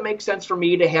 It doesn't make sense for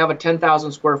me to have a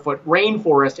 10,000 square foot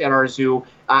rainforest at our zoo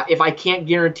if I can't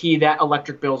guarantee that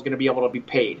electric bill is going to be able to be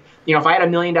paid. If I had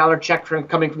 $1 million check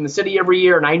coming from the city every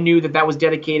year and I knew that was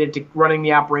dedicated to running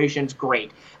the operations,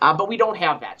 great. But we don't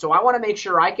have that. So I want to make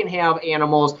sure I can have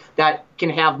animals that can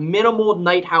have minimal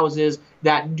night houses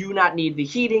that do not need the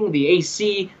heating, the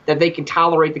AC, that they can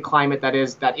tolerate the climate that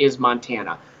is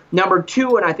Montana. Number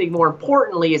two, and I think more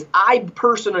importantly, is I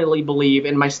personally believe,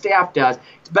 and my staff does,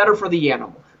 it's better for the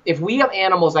animal. If we have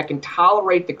animals that can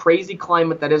tolerate the crazy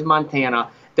climate that is Montana,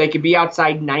 they could be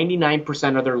outside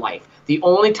 99% of their life. The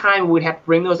only time we would have to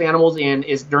bring those animals in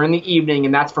is during the evening,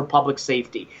 and that's for public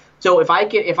safety. So if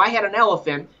I had an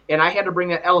elephant and I had to bring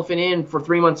that elephant in for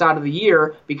 3 months out of the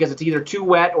year because it's either too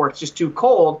wet or it's just too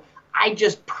cold, I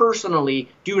just personally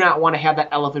do not want to have that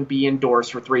elephant be indoors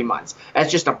for 3 months.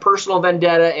 That's just a personal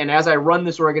vendetta, and as I run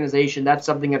this organization, that's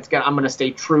something I'm going to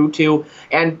stay true to.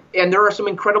 And there are some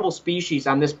incredible species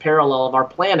on this parallel of our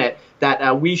planet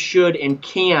that we should and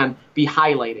can be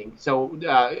highlighting.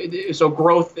 So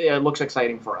growth looks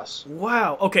exciting for us.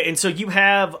 Wow. Okay, and so you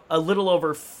have a little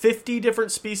over 50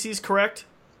 different species, correct?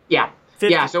 Yeah.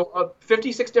 50? Yeah, so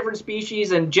 56 different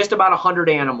species and just about 100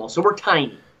 animals. So we're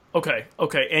tiny.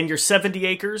 Okay, and you're 70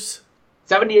 acres?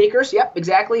 70 acres, yep,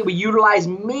 exactly. We utilize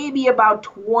maybe about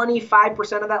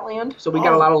 25% of that land, so we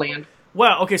got a lot of land.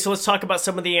 Wow, okay, so let's talk about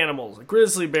some of the animals.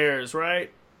 Grizzly bears,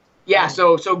 right? Yeah,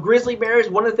 so grizzly bears,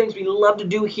 one of the things we love to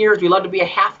do here is we love to be a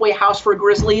halfway house for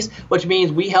grizzlies, which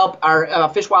means we help our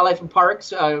Fish, Wildlife, and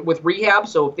Parks with rehab.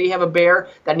 So if they have a bear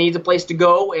that needs a place to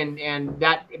go and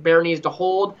that bear needs to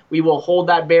hold, we will hold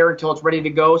that bear until it's ready to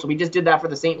go. So we just did that for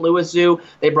the St. Louis Zoo.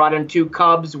 They brought in 2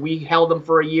 cubs. We held them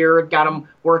for a year, got them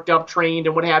worked up, trained,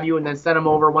 and what have you, and then sent them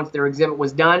over once their exhibit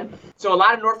was done. So a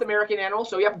lot of North American animals.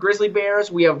 So we have grizzly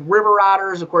bears, we have river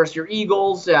otters, of course, your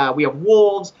eagles, we have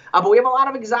wolves, but we have a lot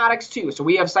of exotics too. So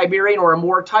we have Siberian or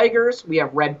Amur tigers, we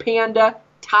have red panda,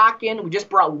 takin. We just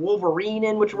brought Wolverine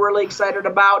in, which we're really excited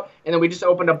about. And then we just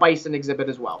opened a bison exhibit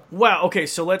as well. Wow, okay,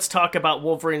 so let's talk about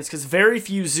Wolverines, because very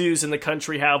few zoos in the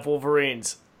country have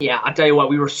Wolverines. Yeah, I'll tell you what,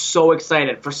 we were so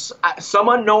excited. For some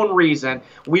unknown reason,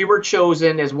 we were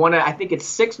chosen as one of, I think it's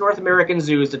 6 North American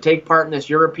zoos to take part in this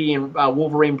European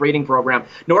Wolverine breeding program.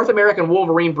 North American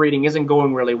Wolverine breeding isn't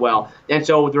going really well. And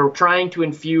so they're trying to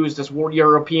infuse this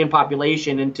European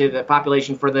population into the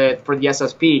population for the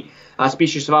SSP,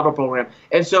 Species Survival Program.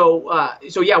 And so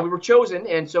yeah, we were chosen.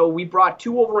 And so we brought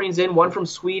 2 Wolverines in, one from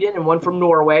Sweden and one from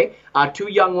Norway,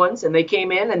 2 young ones. And they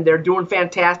came in and they're doing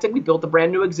fantastic. We built a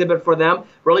brand new exhibit for them.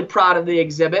 Really proud of the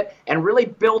exhibit, and really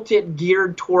built it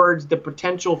geared towards the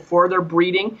potential for their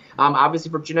breeding, obviously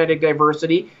for genetic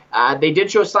diversity. They did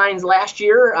show signs last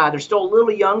year. They're still a little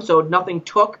young, so nothing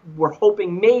took. We're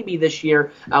hoping maybe this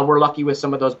year we're lucky with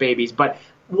some of those babies. But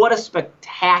what a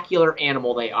spectacular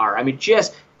animal they are. I mean,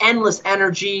 just endless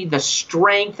energy, the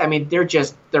strength. I mean,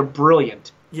 they're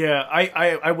brilliant. Yeah,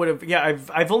 I would have. Yeah,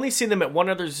 I've only seen them at one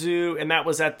other zoo, and that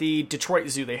was at the Detroit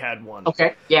Zoo. They had one.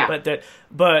 Okay, yeah.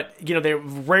 But you know, they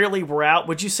rarely were out.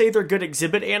 Would you say they're good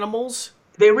exhibit animals?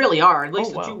 They really are. At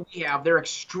least the 2 we have. They're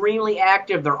extremely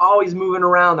active. They're always moving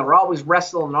around. They're always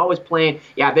wrestling and always playing.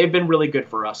 Yeah, they've been really good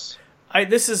for us.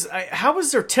 How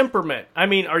is their temperament? I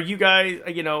mean, are you guys,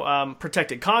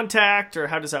 protected contact, or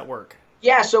how does that work?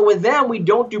 Yeah, so with them, we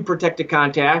don't do protected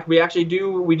contact. We actually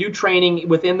do training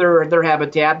within their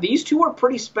habitat. These 2 are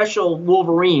pretty special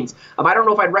Wolverines. I don't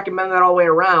know if I'd recommend that all the way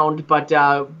around, but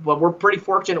we're pretty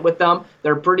fortunate with them.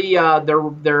 They're pretty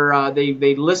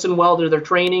they listen well to their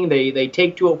training. They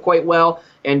take to it quite well.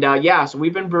 And so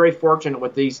we've been very fortunate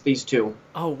with these 2.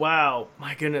 Oh wow,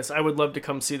 my goodness, I would love to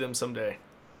come see them someday.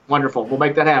 Wonderful, we'll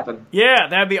make that happen. Yeah,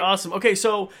 that'd be awesome. Okay,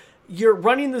 so you're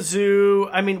running the zoo.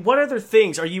 I mean, what other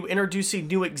things? Are you introducing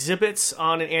new exhibits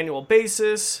on an annual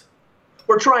basis?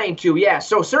 We're trying to, yeah.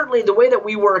 So certainly the way that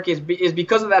we work is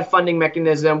because of that funding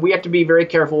mechanism. We have to be very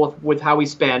careful with how we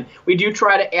spend. We do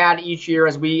try to add each year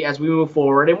as we move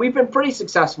forward, and we've been pretty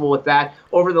successful with that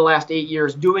over the last 8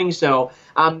 years doing so.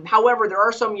 However, there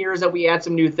are some years that we add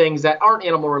some new things that aren't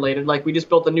animal related, like we just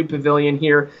built a new pavilion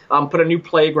here, put a new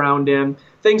playground in,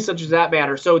 things such as that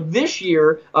matter. So this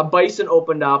year, a bison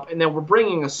opened up, and then we're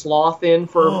bringing a sloth in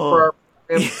for our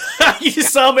You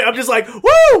saw me. I'm just like,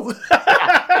 woo!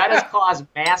 That has caused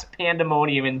mass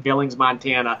pandemonium in Billings,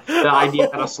 Montana, the idea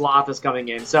that a sloth is coming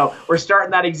in. So we're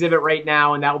starting that exhibit right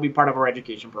now, and that will be part of our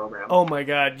education program. Oh my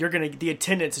God, the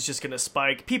attendance is just gonna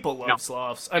spike. People love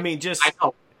sloths. I mean, I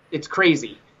know. It's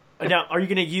crazy. Now, are you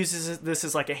gonna use this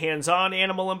as like a hands-on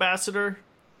animal ambassador?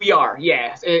 We are,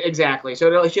 yeah, exactly. So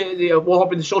we're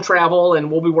hoping she'll travel,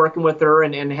 and we'll be working with her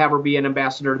and have her be an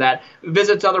ambassador that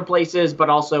visits other places, but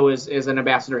also is an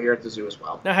ambassador here at the zoo as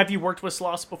well. Now, have you worked with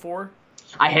sloths before?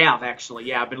 I have, actually.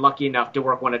 Yeah, I've been lucky enough to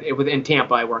work in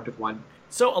Tampa. I worked with one.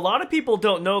 So a lot of people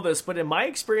don't know this, but in my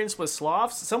experience with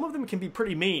sloths, some of them can be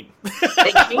pretty mean.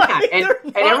 They can,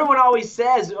 and everyone always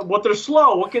says, "Well, they're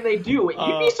slow. What can they do?"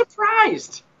 You'd be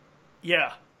surprised.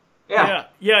 Yeah.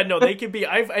 No, they can be.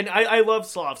 I love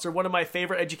sloths. They're one of my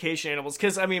favorite education animals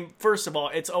because, I mean, first of all,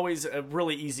 it's always a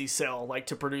really easy sell, like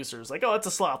to producers. Like, oh, it's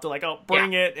a sloth. They're like, oh,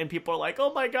 bring it, and people are like,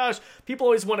 oh my gosh, people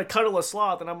always want to cuddle a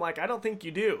sloth, and I'm like, I don't think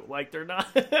you do. Like, they're not.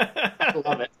 I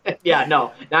love it. Yeah,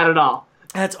 no, not at all.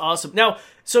 That's awesome. Now,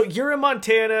 so you're in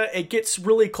Montana. It gets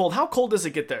really cold. How cold does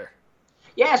it get there?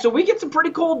 Yeah, so we get some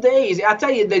pretty cold days. I'll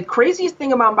tell you, the craziest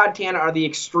thing about Montana are the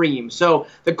extremes. So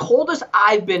the coldest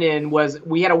I've been in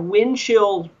we had a wind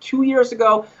chill 2 years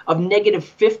ago of negative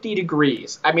 50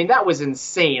 degrees. I mean, that was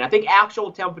insane. I think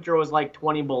actual temperature was like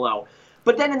 20 below.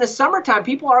 But then in the summertime,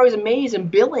 people are always amazed in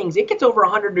Billings. It gets over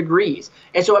 100 degrees.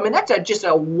 And so, I mean, that's just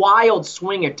a wild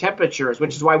swing of temperatures,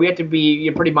 which is why we have to be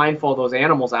pretty mindful of those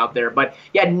animals out there. But,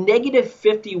 yeah, negative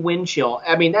 50 wind chill.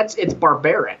 I mean, it's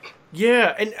barbaric.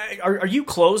 Yeah, and are you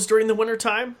closed during the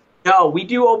wintertime? No, we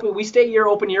do open. We stay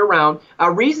open year round.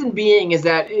 Reason being is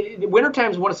that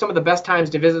wintertime is some of the best times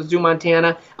to visit Zoo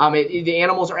Montana. The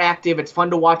animals are active. It's fun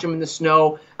to watch them in the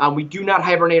snow. We do not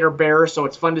hibernate our bears, so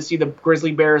it's fun to see the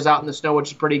grizzly bears out in the snow,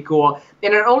 which is pretty cool.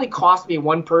 And it only cost me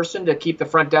one person to keep the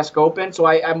front desk open, so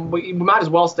we might as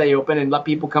well stay open and let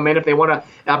people come in. If they want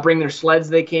to bring their sleds,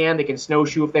 they can. They can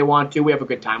snowshoe if they want to. We have a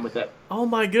good time with it. Oh,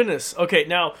 my goodness. Okay,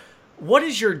 now, what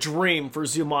is your dream for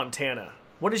Zoo Montana?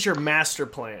 What is your master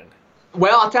plan?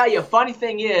 Well, I'll tell you, a funny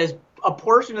thing is, a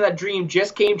portion of that dream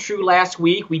just came true last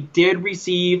week. We did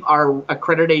receive our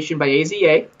accreditation by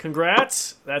AZA.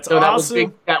 Congrats. That's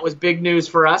awesome. That was big news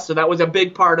for us. So that was a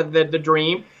big part of the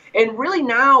dream. And really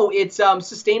now it's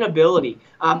sustainability.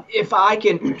 If I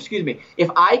can, excuse me, if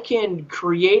I can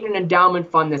create an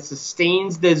endowment fund that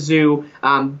sustains the zoo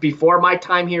before my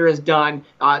time here is done,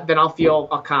 then I'll feel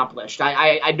accomplished.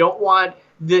 I don't want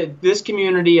this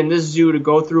community and this zoo to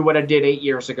go through what I did 8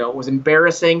 years ago. It was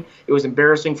embarrassing. It was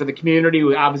embarrassing for the community. It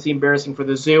was obviously embarrassing for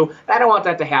the zoo. I don't want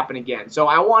that to happen again. So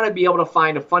I want to be able to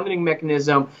find a funding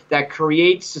mechanism that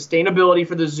creates sustainability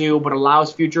for the zoo but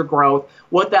allows future growth.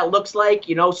 What that looks like,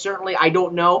 certainly I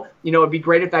don't know. It'd be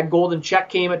great if that golden check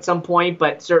came at some point,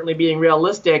 but certainly being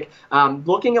realistic,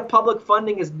 looking at public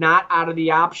funding is not out of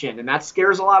the option, and that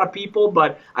scares a lot of people.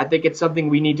 But I think it's something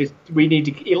we need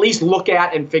to at least look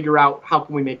at and figure out how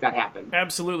can we make that happen.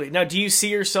 Absolutely. Now, do you see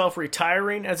yourself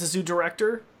retiring as a zoo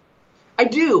director? I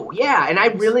do, yeah, and I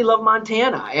really love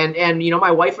Montana, and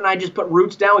my wife and I just put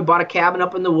roots down. We bought a cabin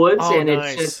up in the woods, and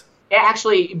nice. It's just.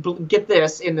 Actually, get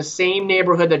this, in the same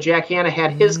neighborhood that Jack Hanna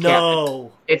had his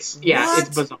cabin. It's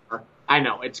bizarre. I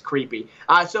know, it's creepy.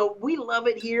 So we love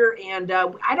it here, and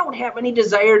I don't have any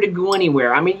desire to go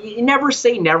anywhere. I mean, you never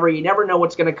say never. You never know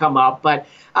what's going to come up, but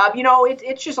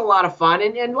it's just a lot of fun.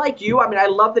 And like you, I mean, I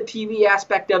love the TV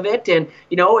aspect of it, and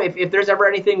if there's ever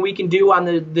anything we can do on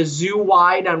the zoo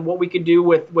wide on what we could do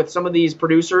with some of these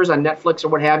producers on Netflix or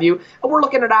what have you, we're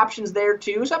looking at options there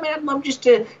too. So I mean, I'd love just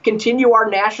to continue our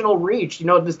national reach.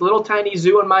 This little tiny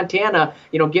zoo in Montana,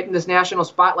 getting this national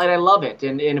spotlight. I love it,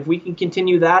 and if we can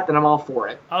continue that, then I'm all for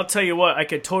it. I'll tell you what, I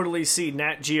could totally see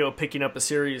Nat Geo picking up a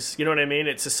series. You know what I mean?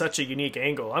 It's such a unique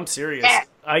angle. I'm serious.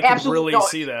 I can really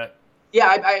see that. Yeah,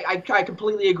 I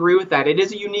completely agree with that. It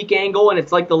is a unique angle, and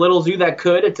it's like the little zoo that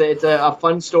could. It's a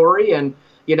fun story, and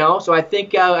so I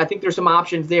think there's some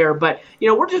options there. But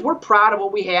we're proud of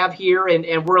what we have here,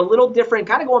 and we're a little different.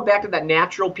 Kind of going back to that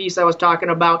natural piece I was talking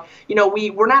about.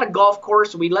 We're not a golf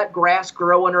course. We let grass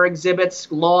grow in our exhibits.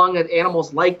 Long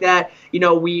animals like that. We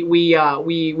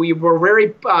were very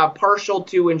partial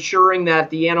to ensuring that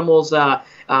the animals that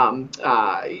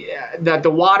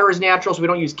the water is natural, so we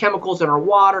don't use chemicals in our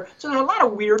water. So there's a lot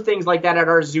of weird things like that at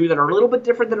our zoo that are a little bit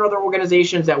different than other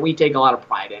organizations that we take a lot of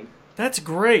pride in. That's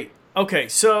great. Okay,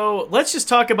 so let's just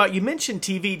talk about, you mentioned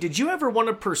TV. Did you ever want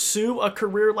to pursue a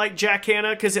career like Jack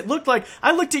Hanna? Because it looked like,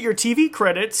 I looked at your TV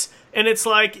credits, and it's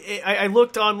like, I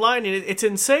looked online, and it's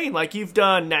insane. Like, you've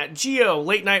done Nat Geo,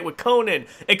 Late Night with Conan,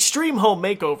 Extreme Home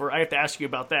Makeover. I have to ask you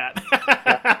about that.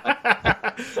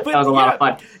 That was a lot of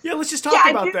fun. Yeah, let's just talk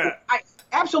about that.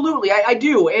 Absolutely, I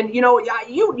do, and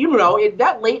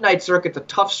that late night circuit's a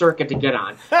tough circuit to get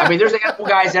on. I mean, there's animal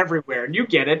guys everywhere, and you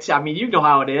get it. I mean, you know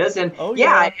how it is, and and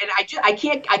I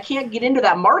can't get into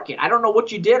that market. I don't know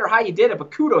what you did or how you did it, but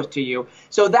kudos to you.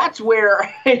 So that's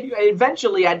where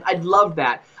eventually I'd love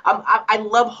that. I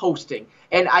love hosting.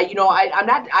 And I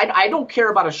don't care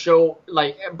about a show.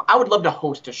 Like, I would love to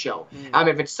host a show.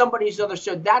 If it's somebody's other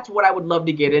show, that's what I would love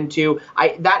to get into.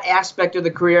 That aspect of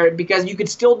the career, because you could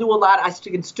still do a lot. I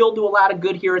can still do a lot of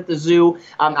good here at the zoo.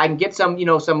 I can get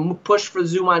some push for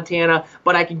Zoo Montana,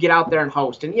 but I can get out there and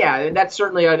host. And yeah, that's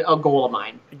certainly a goal of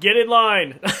mine. Get in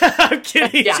line. I'm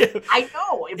kidding. Yeah, I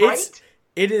know, right?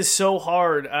 It is so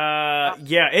hard.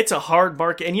 It's a hard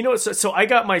market. And so I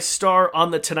got my star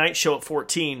on The Tonight Show at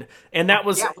 14, and that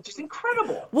was... Yeah, which is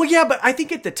incredible. Well, yeah, but I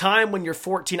think at the time when you're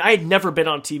 14, I had never been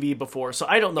on TV before, so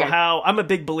I don't know how. I'm a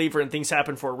big believer in things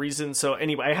happen for a reason. So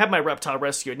anyway, I had my reptile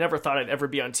rescue. I never thought I'd ever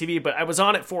be on TV, but I was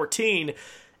on at 14,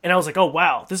 and I was like, oh,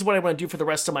 wow, this is what I want to do for the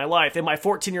rest of my life. In my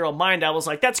 14-year-old mind, I was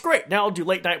like, that's great. Now I'll do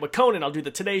Late Night with Conan. I'll do The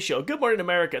Today Show. Good Morning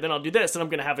America. Then I'll do this, and I'm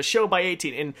going to have a show by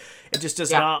 18. And it just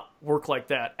does not work like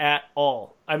that at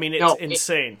all. I mean, it's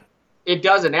insane. It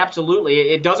doesn't.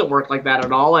 Absolutely. It doesn't work like that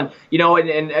at all. And,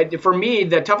 and for me,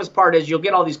 the toughest part is you'll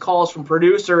get all these calls from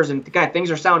producers and, God,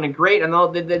 things are sounding great. And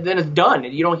then it's done.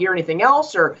 And you don't hear anything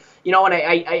else or, and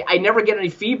I never get any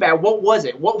feedback. What was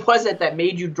it? What was it that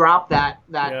made you drop that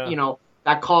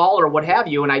call or what have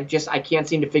you, and I can't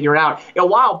seem to figure it out. A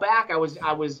while back, I was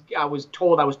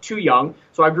told I was too young,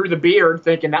 so I grew the beard,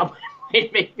 thinking that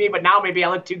might make me. But now maybe I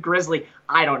look too grizzly.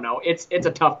 I don't know. It's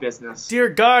a tough business. Dear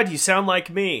God, you sound like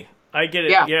me. I get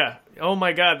it. Yeah. Oh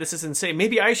my God, this is insane.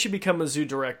 Maybe I should become a zoo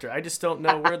director. I just don't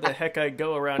know where the heck I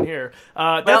go around here.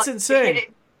 That's insane.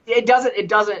 It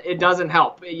doesn't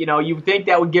help. You think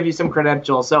that would give you some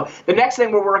credentials. So the next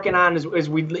thing we're working on is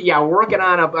we're working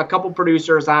on a couple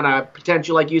producers on a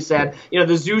potential, like you said.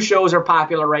 The zoo shows are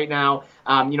popular right now.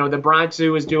 The Bronx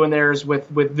Zoo is doing theirs with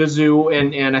the zoo,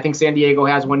 and I think San Diego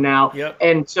has one now. Yep.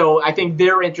 And so I think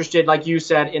they're interested, like you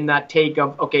said, in that take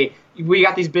of, okay, we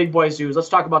got these big boy zoos. Let's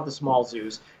talk about the small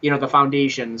zoos. The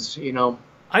foundations.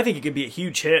 I think it could be a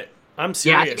huge hit. I'm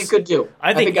serious. Yeah, I think it could too.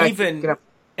 I think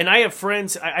And I have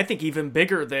friends, I think even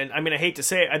bigger than, I hate to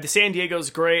say it, the San Diego's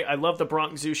great. I love the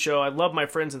Bronx Zoo show. I love my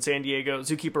friends in San Diego.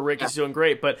 Zookeeper Ricky's doing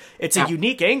great, but it's a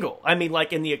unique angle.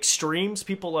 Like in the extremes,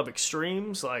 people love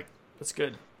extremes. Like, that's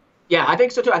good. Yeah, I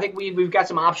think so too. I think we've got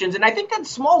some options, and I think that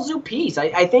small zoo piece.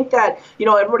 I think that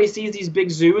everybody sees these big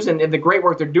zoos and the great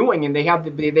work they're doing, and they have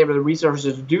the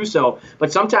resources to do so.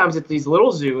 But sometimes it's these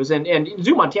little zoos, and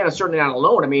Zoo Montana is certainly not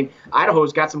alone.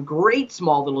 Idaho's got some great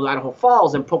small little Idaho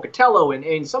Falls and Pocatello,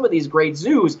 and some of these great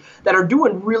zoos that are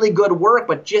doing really good work,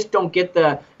 but just don't get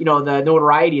the the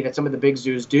notoriety that some of the big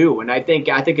zoos do. And I think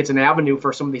it's an avenue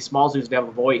for some of these small zoos to have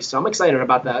a voice. So I'm excited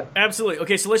about that. Absolutely.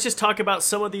 Okay, so let's just talk about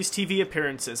some of these TV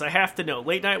appearances. I have to know: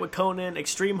 Late Night with Conan,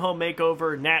 Extreme Home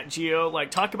Makeover, Nat Geo.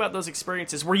 Like, talk about those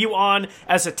experiences. Were you on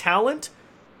as a talent?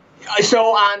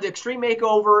 So on the Extreme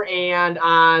Makeover and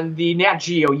on the Nat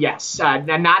Geo, yes. Not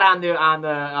on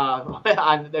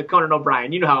the Conan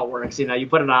O'Brien. You know how it works. You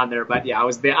put it on there. But yeah, I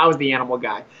was the animal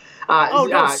guy.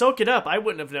 Soak it up. I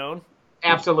wouldn't have known.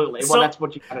 Absolutely. Well, that's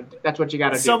what you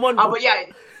gotta do. Someone. But yeah.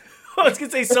 I was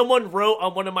going to say, someone wrote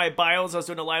on one of my bios, I was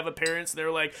doing a live appearance, and they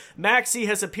were like, Maxie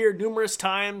has appeared numerous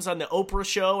times on the Oprah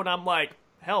show, and I'm like,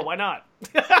 hell, why not?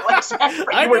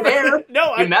 You were there.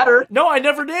 No, you met her. No, I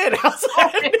never did.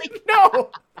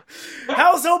 No.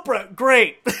 How's Oprah?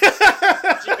 Great.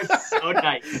 She was so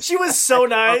nice. She was so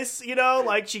nice,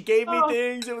 like she gave me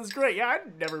things. It was great. Yeah,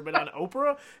 I've never been on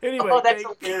Oprah. Anyway. Oh, that's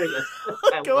hilarious.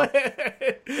 Go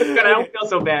ahead. Good. I don't feel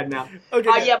so bad now.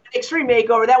 Okay. Yeah, Extreme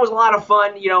Makeover, that was a lot of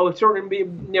fun, sort of meet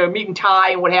and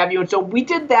tie and what have you. And so we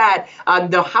did that.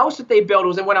 The house that they built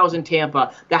was when I was in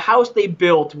Tampa. The house they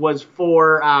built was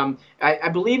for, I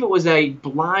believe it was a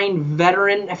blind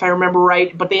veteran, if I remember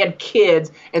right, but they had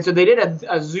kids, and so they did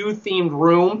a zoo-themed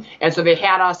room, and so they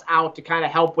had us out to kind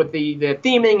of help with the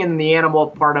theming and the animal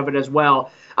part of it as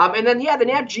well. And then, the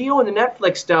Nat Geo and the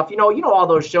Netflix stuff, you know all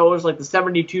those shows, like the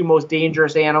 72 Most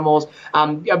Dangerous Animals.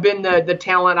 I've been the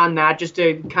talent on that, just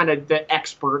to kind of the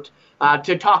expert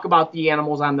to talk about the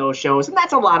animals on those shows, and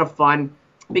that's a lot of fun,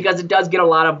 because it does get a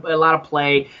lot of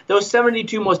play. Those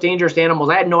 72 Most Dangerous Animals,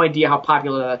 I had no idea how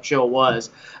popular that show was.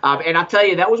 And I'll tell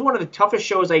you, that was one of the toughest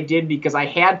shows I did, because I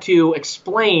had to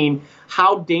explain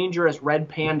how dangerous red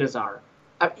pandas are.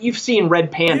 You've seen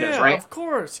red pandas, right? Of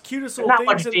course. Cutest little not things.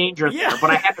 Not much danger there,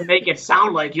 but I had to make it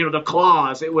sound like, the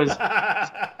claws. It was,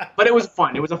 but it was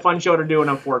fun. It was a fun show to do, and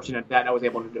I'm fortunate that I was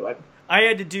able to do it.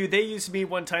 They used me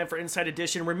one time for Inside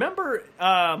Edition. Remember,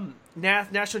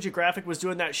 National Geographic was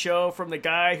doing that show from the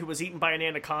guy who was eaten by an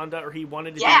anaconda, or he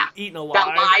wanted to be eaten alive.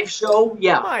 That live show,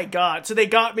 yeah. Oh my God. So they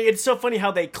got me. It's so funny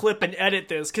how they clip and edit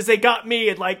this, because they got me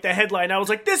at like the headline. I was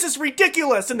like, this is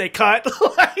ridiculous. And they cut.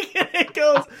 And it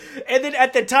goes. And then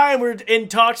at the time, we were in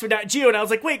talks with Nat Geo, and I was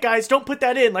like, wait, guys, don't put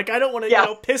that in. Like, I don't want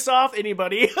to, piss off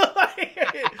anybody.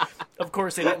 Of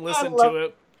course, they didn't listen to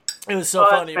it. It was so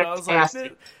funny. But I was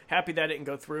like, happy that didn't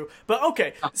go through. But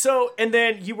okay, so, and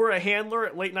then you were a handler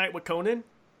at Late Night with Conan?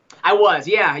 I was,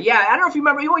 yeah. I don't know if you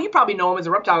remember. You probably know him as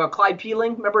a reptile. Clyde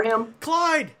Peeling, remember him?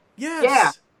 Clyde,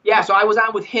 yes. Yeah. So I was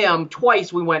on with him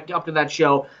twice. We went up to that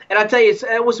show, and I tell you,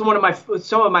 it was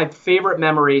some of my favorite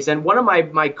memories. And one of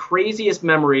my craziest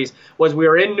memories was we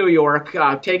were in New York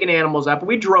taking animals up.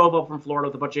 We drove up from Florida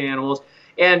with a bunch of animals.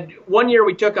 And one year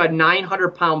we took a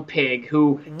 900-pound pig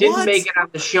who didn't make it on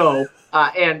the show,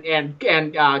 oh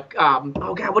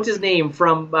God, what's his name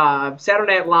from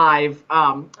Saturday Night Live?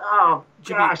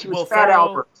 He was Fat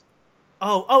Albert.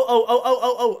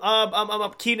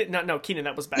 Keenan. Keenan.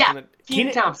 That was back in the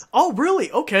Keenan Thompson. Oh,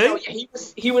 really? Okay. So, yeah,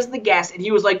 he was the guest, and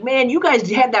he was like, "Man, you guys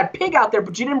had that pig out there,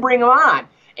 but you didn't bring him on."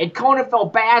 And Conan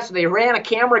felt bad, so they ran a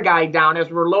camera guy down as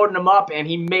we were loading him up, and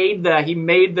he made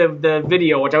the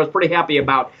video, which I was pretty happy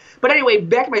about. But anyway,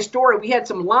 back to my story. We had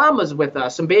some llamas with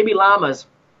us, some baby llamas,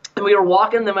 and we were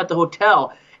walking them at the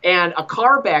hotel, and a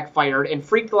car backfired and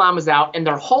freaked the llamas out, and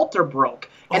their halter broke,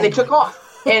 and they took off.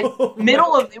 And we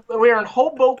were in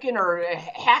Hoboken or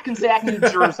Hackensack, New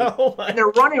Jersey, and they're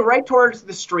running right towards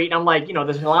the street. And I'm like,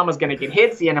 this llama's going to get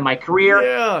hit. It's the end of my career.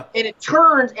 Yeah. And it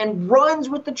turns and runs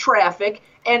with the traffic.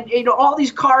 And, all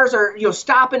these cars are,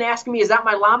 stopping, asking me, is that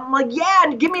my llama? I'm like,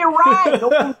 yeah, give me a ride. No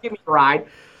one give me a ride.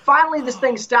 Finally, this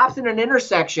thing stops in an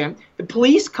intersection. The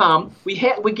police come. We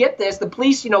get this. The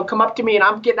police, come up to me, and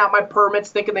I'm getting out my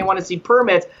permits, thinking they want to see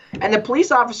permits. And the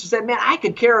police officer said, "Man, I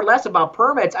could care less about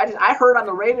permits. I heard on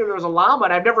the radio there was a llama,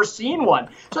 and I've never seen one."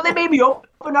 So they made me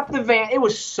open up the van. It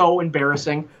was so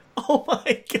embarrassing. Oh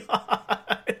my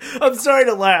God! I'm sorry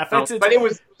to laugh. But it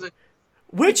was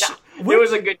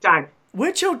a good time.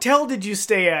 Which hotel did you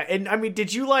stay at? And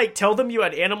did you tell them you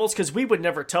had animals? Because we would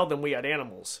never tell them we had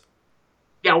animals.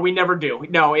 Yeah, we never do.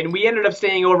 No, and we ended up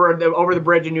staying over the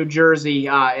bridge in New Jersey,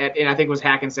 and I think it was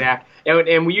Hackensack.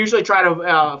 And we usually try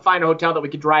to find a hotel that we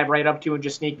could drive right up to and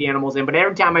just sneak the animals in. But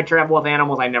every time I travel with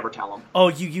animals, I never tell them. Oh,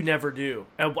 you never do.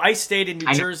 I stayed in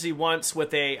New Jersey once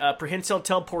with a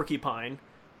prehensile-tailed porcupine.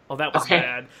 Oh, that was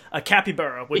bad. A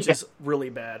capybara, which is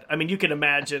really bad. I mean, you can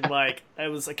imagine, like,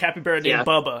 it was a capybara named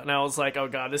Bubba, and I was like, oh,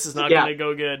 God, this is not going to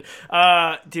go good.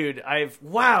 Dude,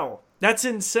 wow. That's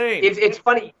insane. It's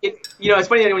funny. It's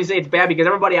funny when you say it's bad because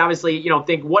everybody obviously,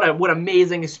 think what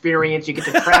amazing experience you get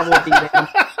to travel with these animals.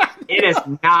 It is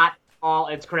not all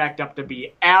it's cracked up to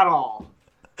be at all.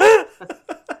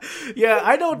 Yeah,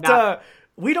 I don't.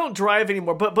 We don't drive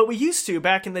anymore, but we used to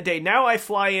back in the day. Now I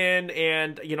fly in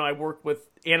and I work with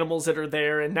animals that are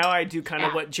there, and now I do kind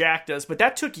of what Jack does. But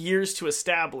that took years to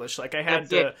establish. Like I had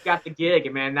to got the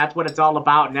gig, man. That's what it's all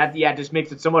about, and that just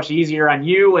makes it so much easier on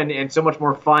you and so much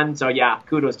more fun. So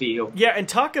kudos to you. Yeah, and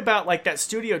talk about like that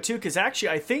studio too, because actually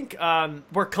I think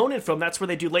where Conan filmed, that's where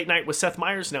they do Late Night with Seth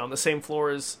Meyers now on the same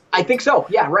floor as. I think so.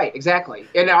 Yeah, right, exactly.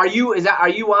 And are you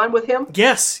on with him?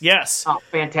 Yes. Oh,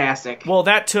 fantastic. Well,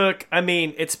 that took. I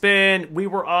mean, we've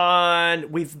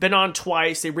been on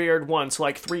twice. They re-aired once, so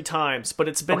like 3 times,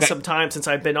 but it's been some time since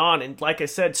I've been on, and like I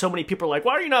said, so many people are like,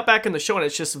 why are you not back in the show? And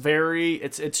it's just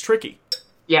it's tricky.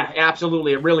 Yeah,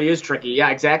 absolutely. It really is tricky. Yeah,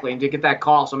 exactly. And to get that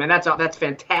call. So, man, that's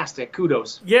fantastic.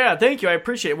 Kudos. Yeah, thank you. I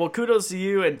appreciate it. Well, kudos to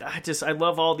you, and I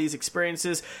love all these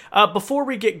experiences. Before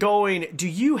we get going, do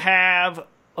you have,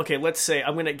 let's say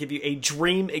I'm going to give you a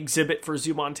dream exhibit for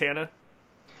Zoo Montana?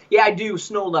 Yeah, I do.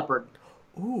 Snow leopard.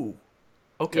 Ooh.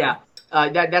 Okay. Yeah.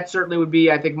 That certainly would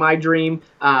be, I think, my dream.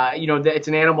 It's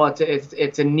an animal.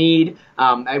 It's a need.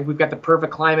 We've got the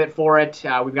perfect climate for it.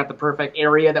 We've got the perfect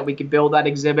area that we could build that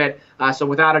exhibit. So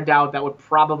without a doubt, that would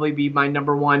probably be my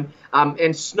number one.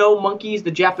 And snow monkeys,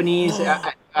 the Japanese snow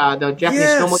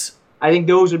monkeys, I think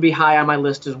those would be high on my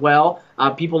list as well.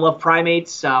 People love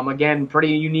primates. Again, pretty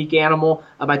unique animal.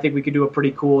 I think we could do a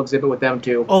pretty cool exhibit with them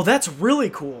too. Oh, that's really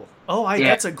cool. Oh,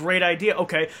 that's a great idea.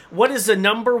 Okay, what is the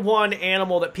number one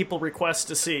animal that people request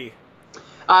to see?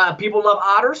 People love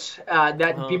otters.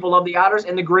 People love the otters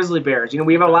and the grizzly bears.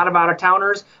 We have a lot of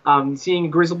out-of-towners. Seeing a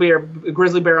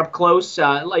grizzly bear up close,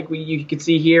 you can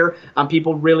see here,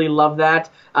 people really love that.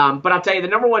 But I'll tell you, the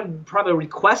number one probably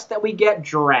request that we get,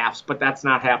 giraffes, but that's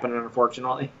not happening,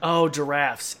 unfortunately. Oh,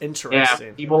 giraffes. Interesting.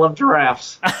 Yeah, people love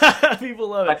giraffes. People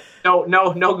love it. But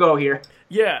no go here.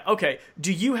 Yeah, okay.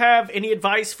 Do you have any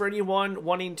advice for anyone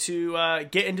wanting to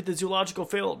get into the zoological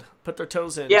field? Put their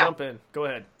toes in, jump in. Go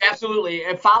ahead. Absolutely.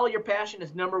 And follow your passion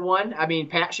is number one. I mean,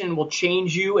 passion will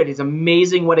change you. It is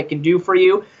amazing what it can do for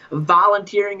you.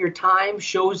 Volunteering your time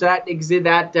shows that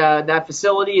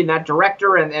facility and that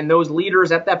director and those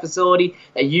leaders at that facility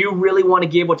that you really want to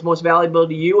give what's most valuable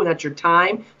to you, and that's your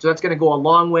time. So that's going to go a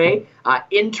long way.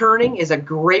 Interning is a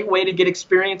great way to get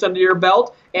experience under your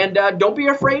belt. And don't be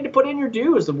afraid to put in your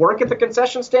dues. Work at the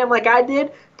concession stand like I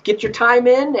did. Get your time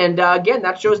in. And again,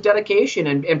 that shows dedication.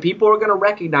 And people are going to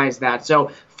recognize that.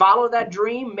 So follow that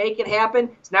dream. Make it happen.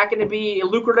 It's not going to be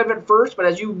lucrative at first, but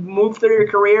as you move through your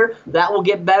career, that will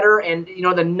get better. And,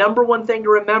 the number one thing to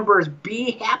remember is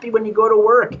be happy when you go to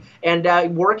work.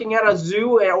 And working at a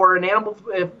zoo or an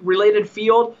animal-related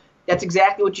field, that's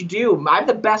exactly what you do. I have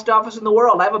the best office in the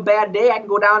world. I have a bad day, I can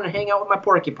go down and hang out with my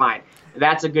porcupine.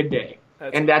 That's a good day.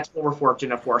 That's what we're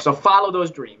fortunate for. So follow those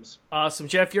dreams. Awesome,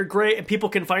 Jeff. You're great. And people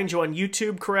can find you on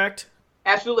YouTube, correct?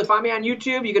 Absolutely. Find me on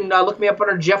YouTube. You can look me up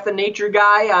under Jeff the Nature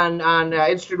Guy on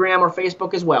Instagram or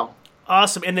Facebook as well.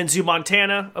 Awesome. And then Zoo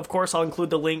Montana, of course. I'll include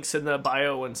the links in the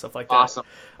bio and stuff like that. Awesome.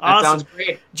 That sounds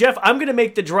great. Jeff, I'm going to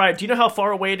make the drive. Do you know how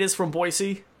far away it is from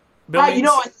Boise? I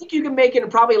think you can make it in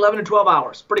probably 11 to 12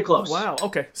 hours. Pretty close. Oh, wow.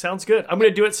 Okay. Sounds good. I'm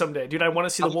going to do it someday. Dude, I want to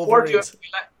see the Wolverines.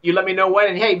 You let me know when.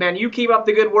 And, hey, man, you keep up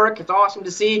the good work. It's awesome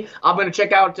to see. I'm going to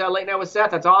check out Late Night with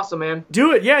Seth. That's awesome, man.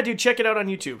 Do it. Yeah, dude. Check it out on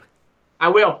YouTube. I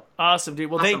will. Awesome, dude.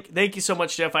 Well, thank you so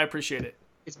much, Jeff. I appreciate it.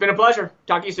 It's been a pleasure.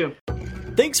 Talk to you soon.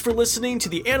 Thanks for listening to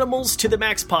the Animals to the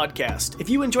Max podcast. If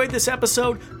you enjoyed this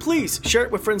episode, please share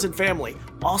it with friends and family.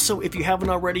 Also, if you haven't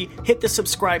already, hit the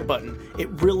subscribe button. It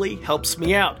really helps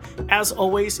me out. As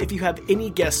always, if you have any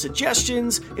guest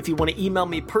suggestions, if you want to email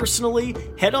me personally,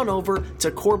 head on over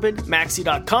to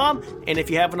CorbinMaxey.com. And if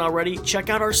you haven't already, check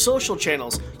out our social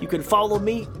channels. You can follow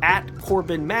me at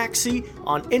CorbinMaxey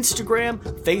on Instagram,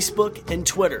 Facebook, and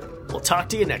Twitter. We'll talk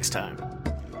to you next time.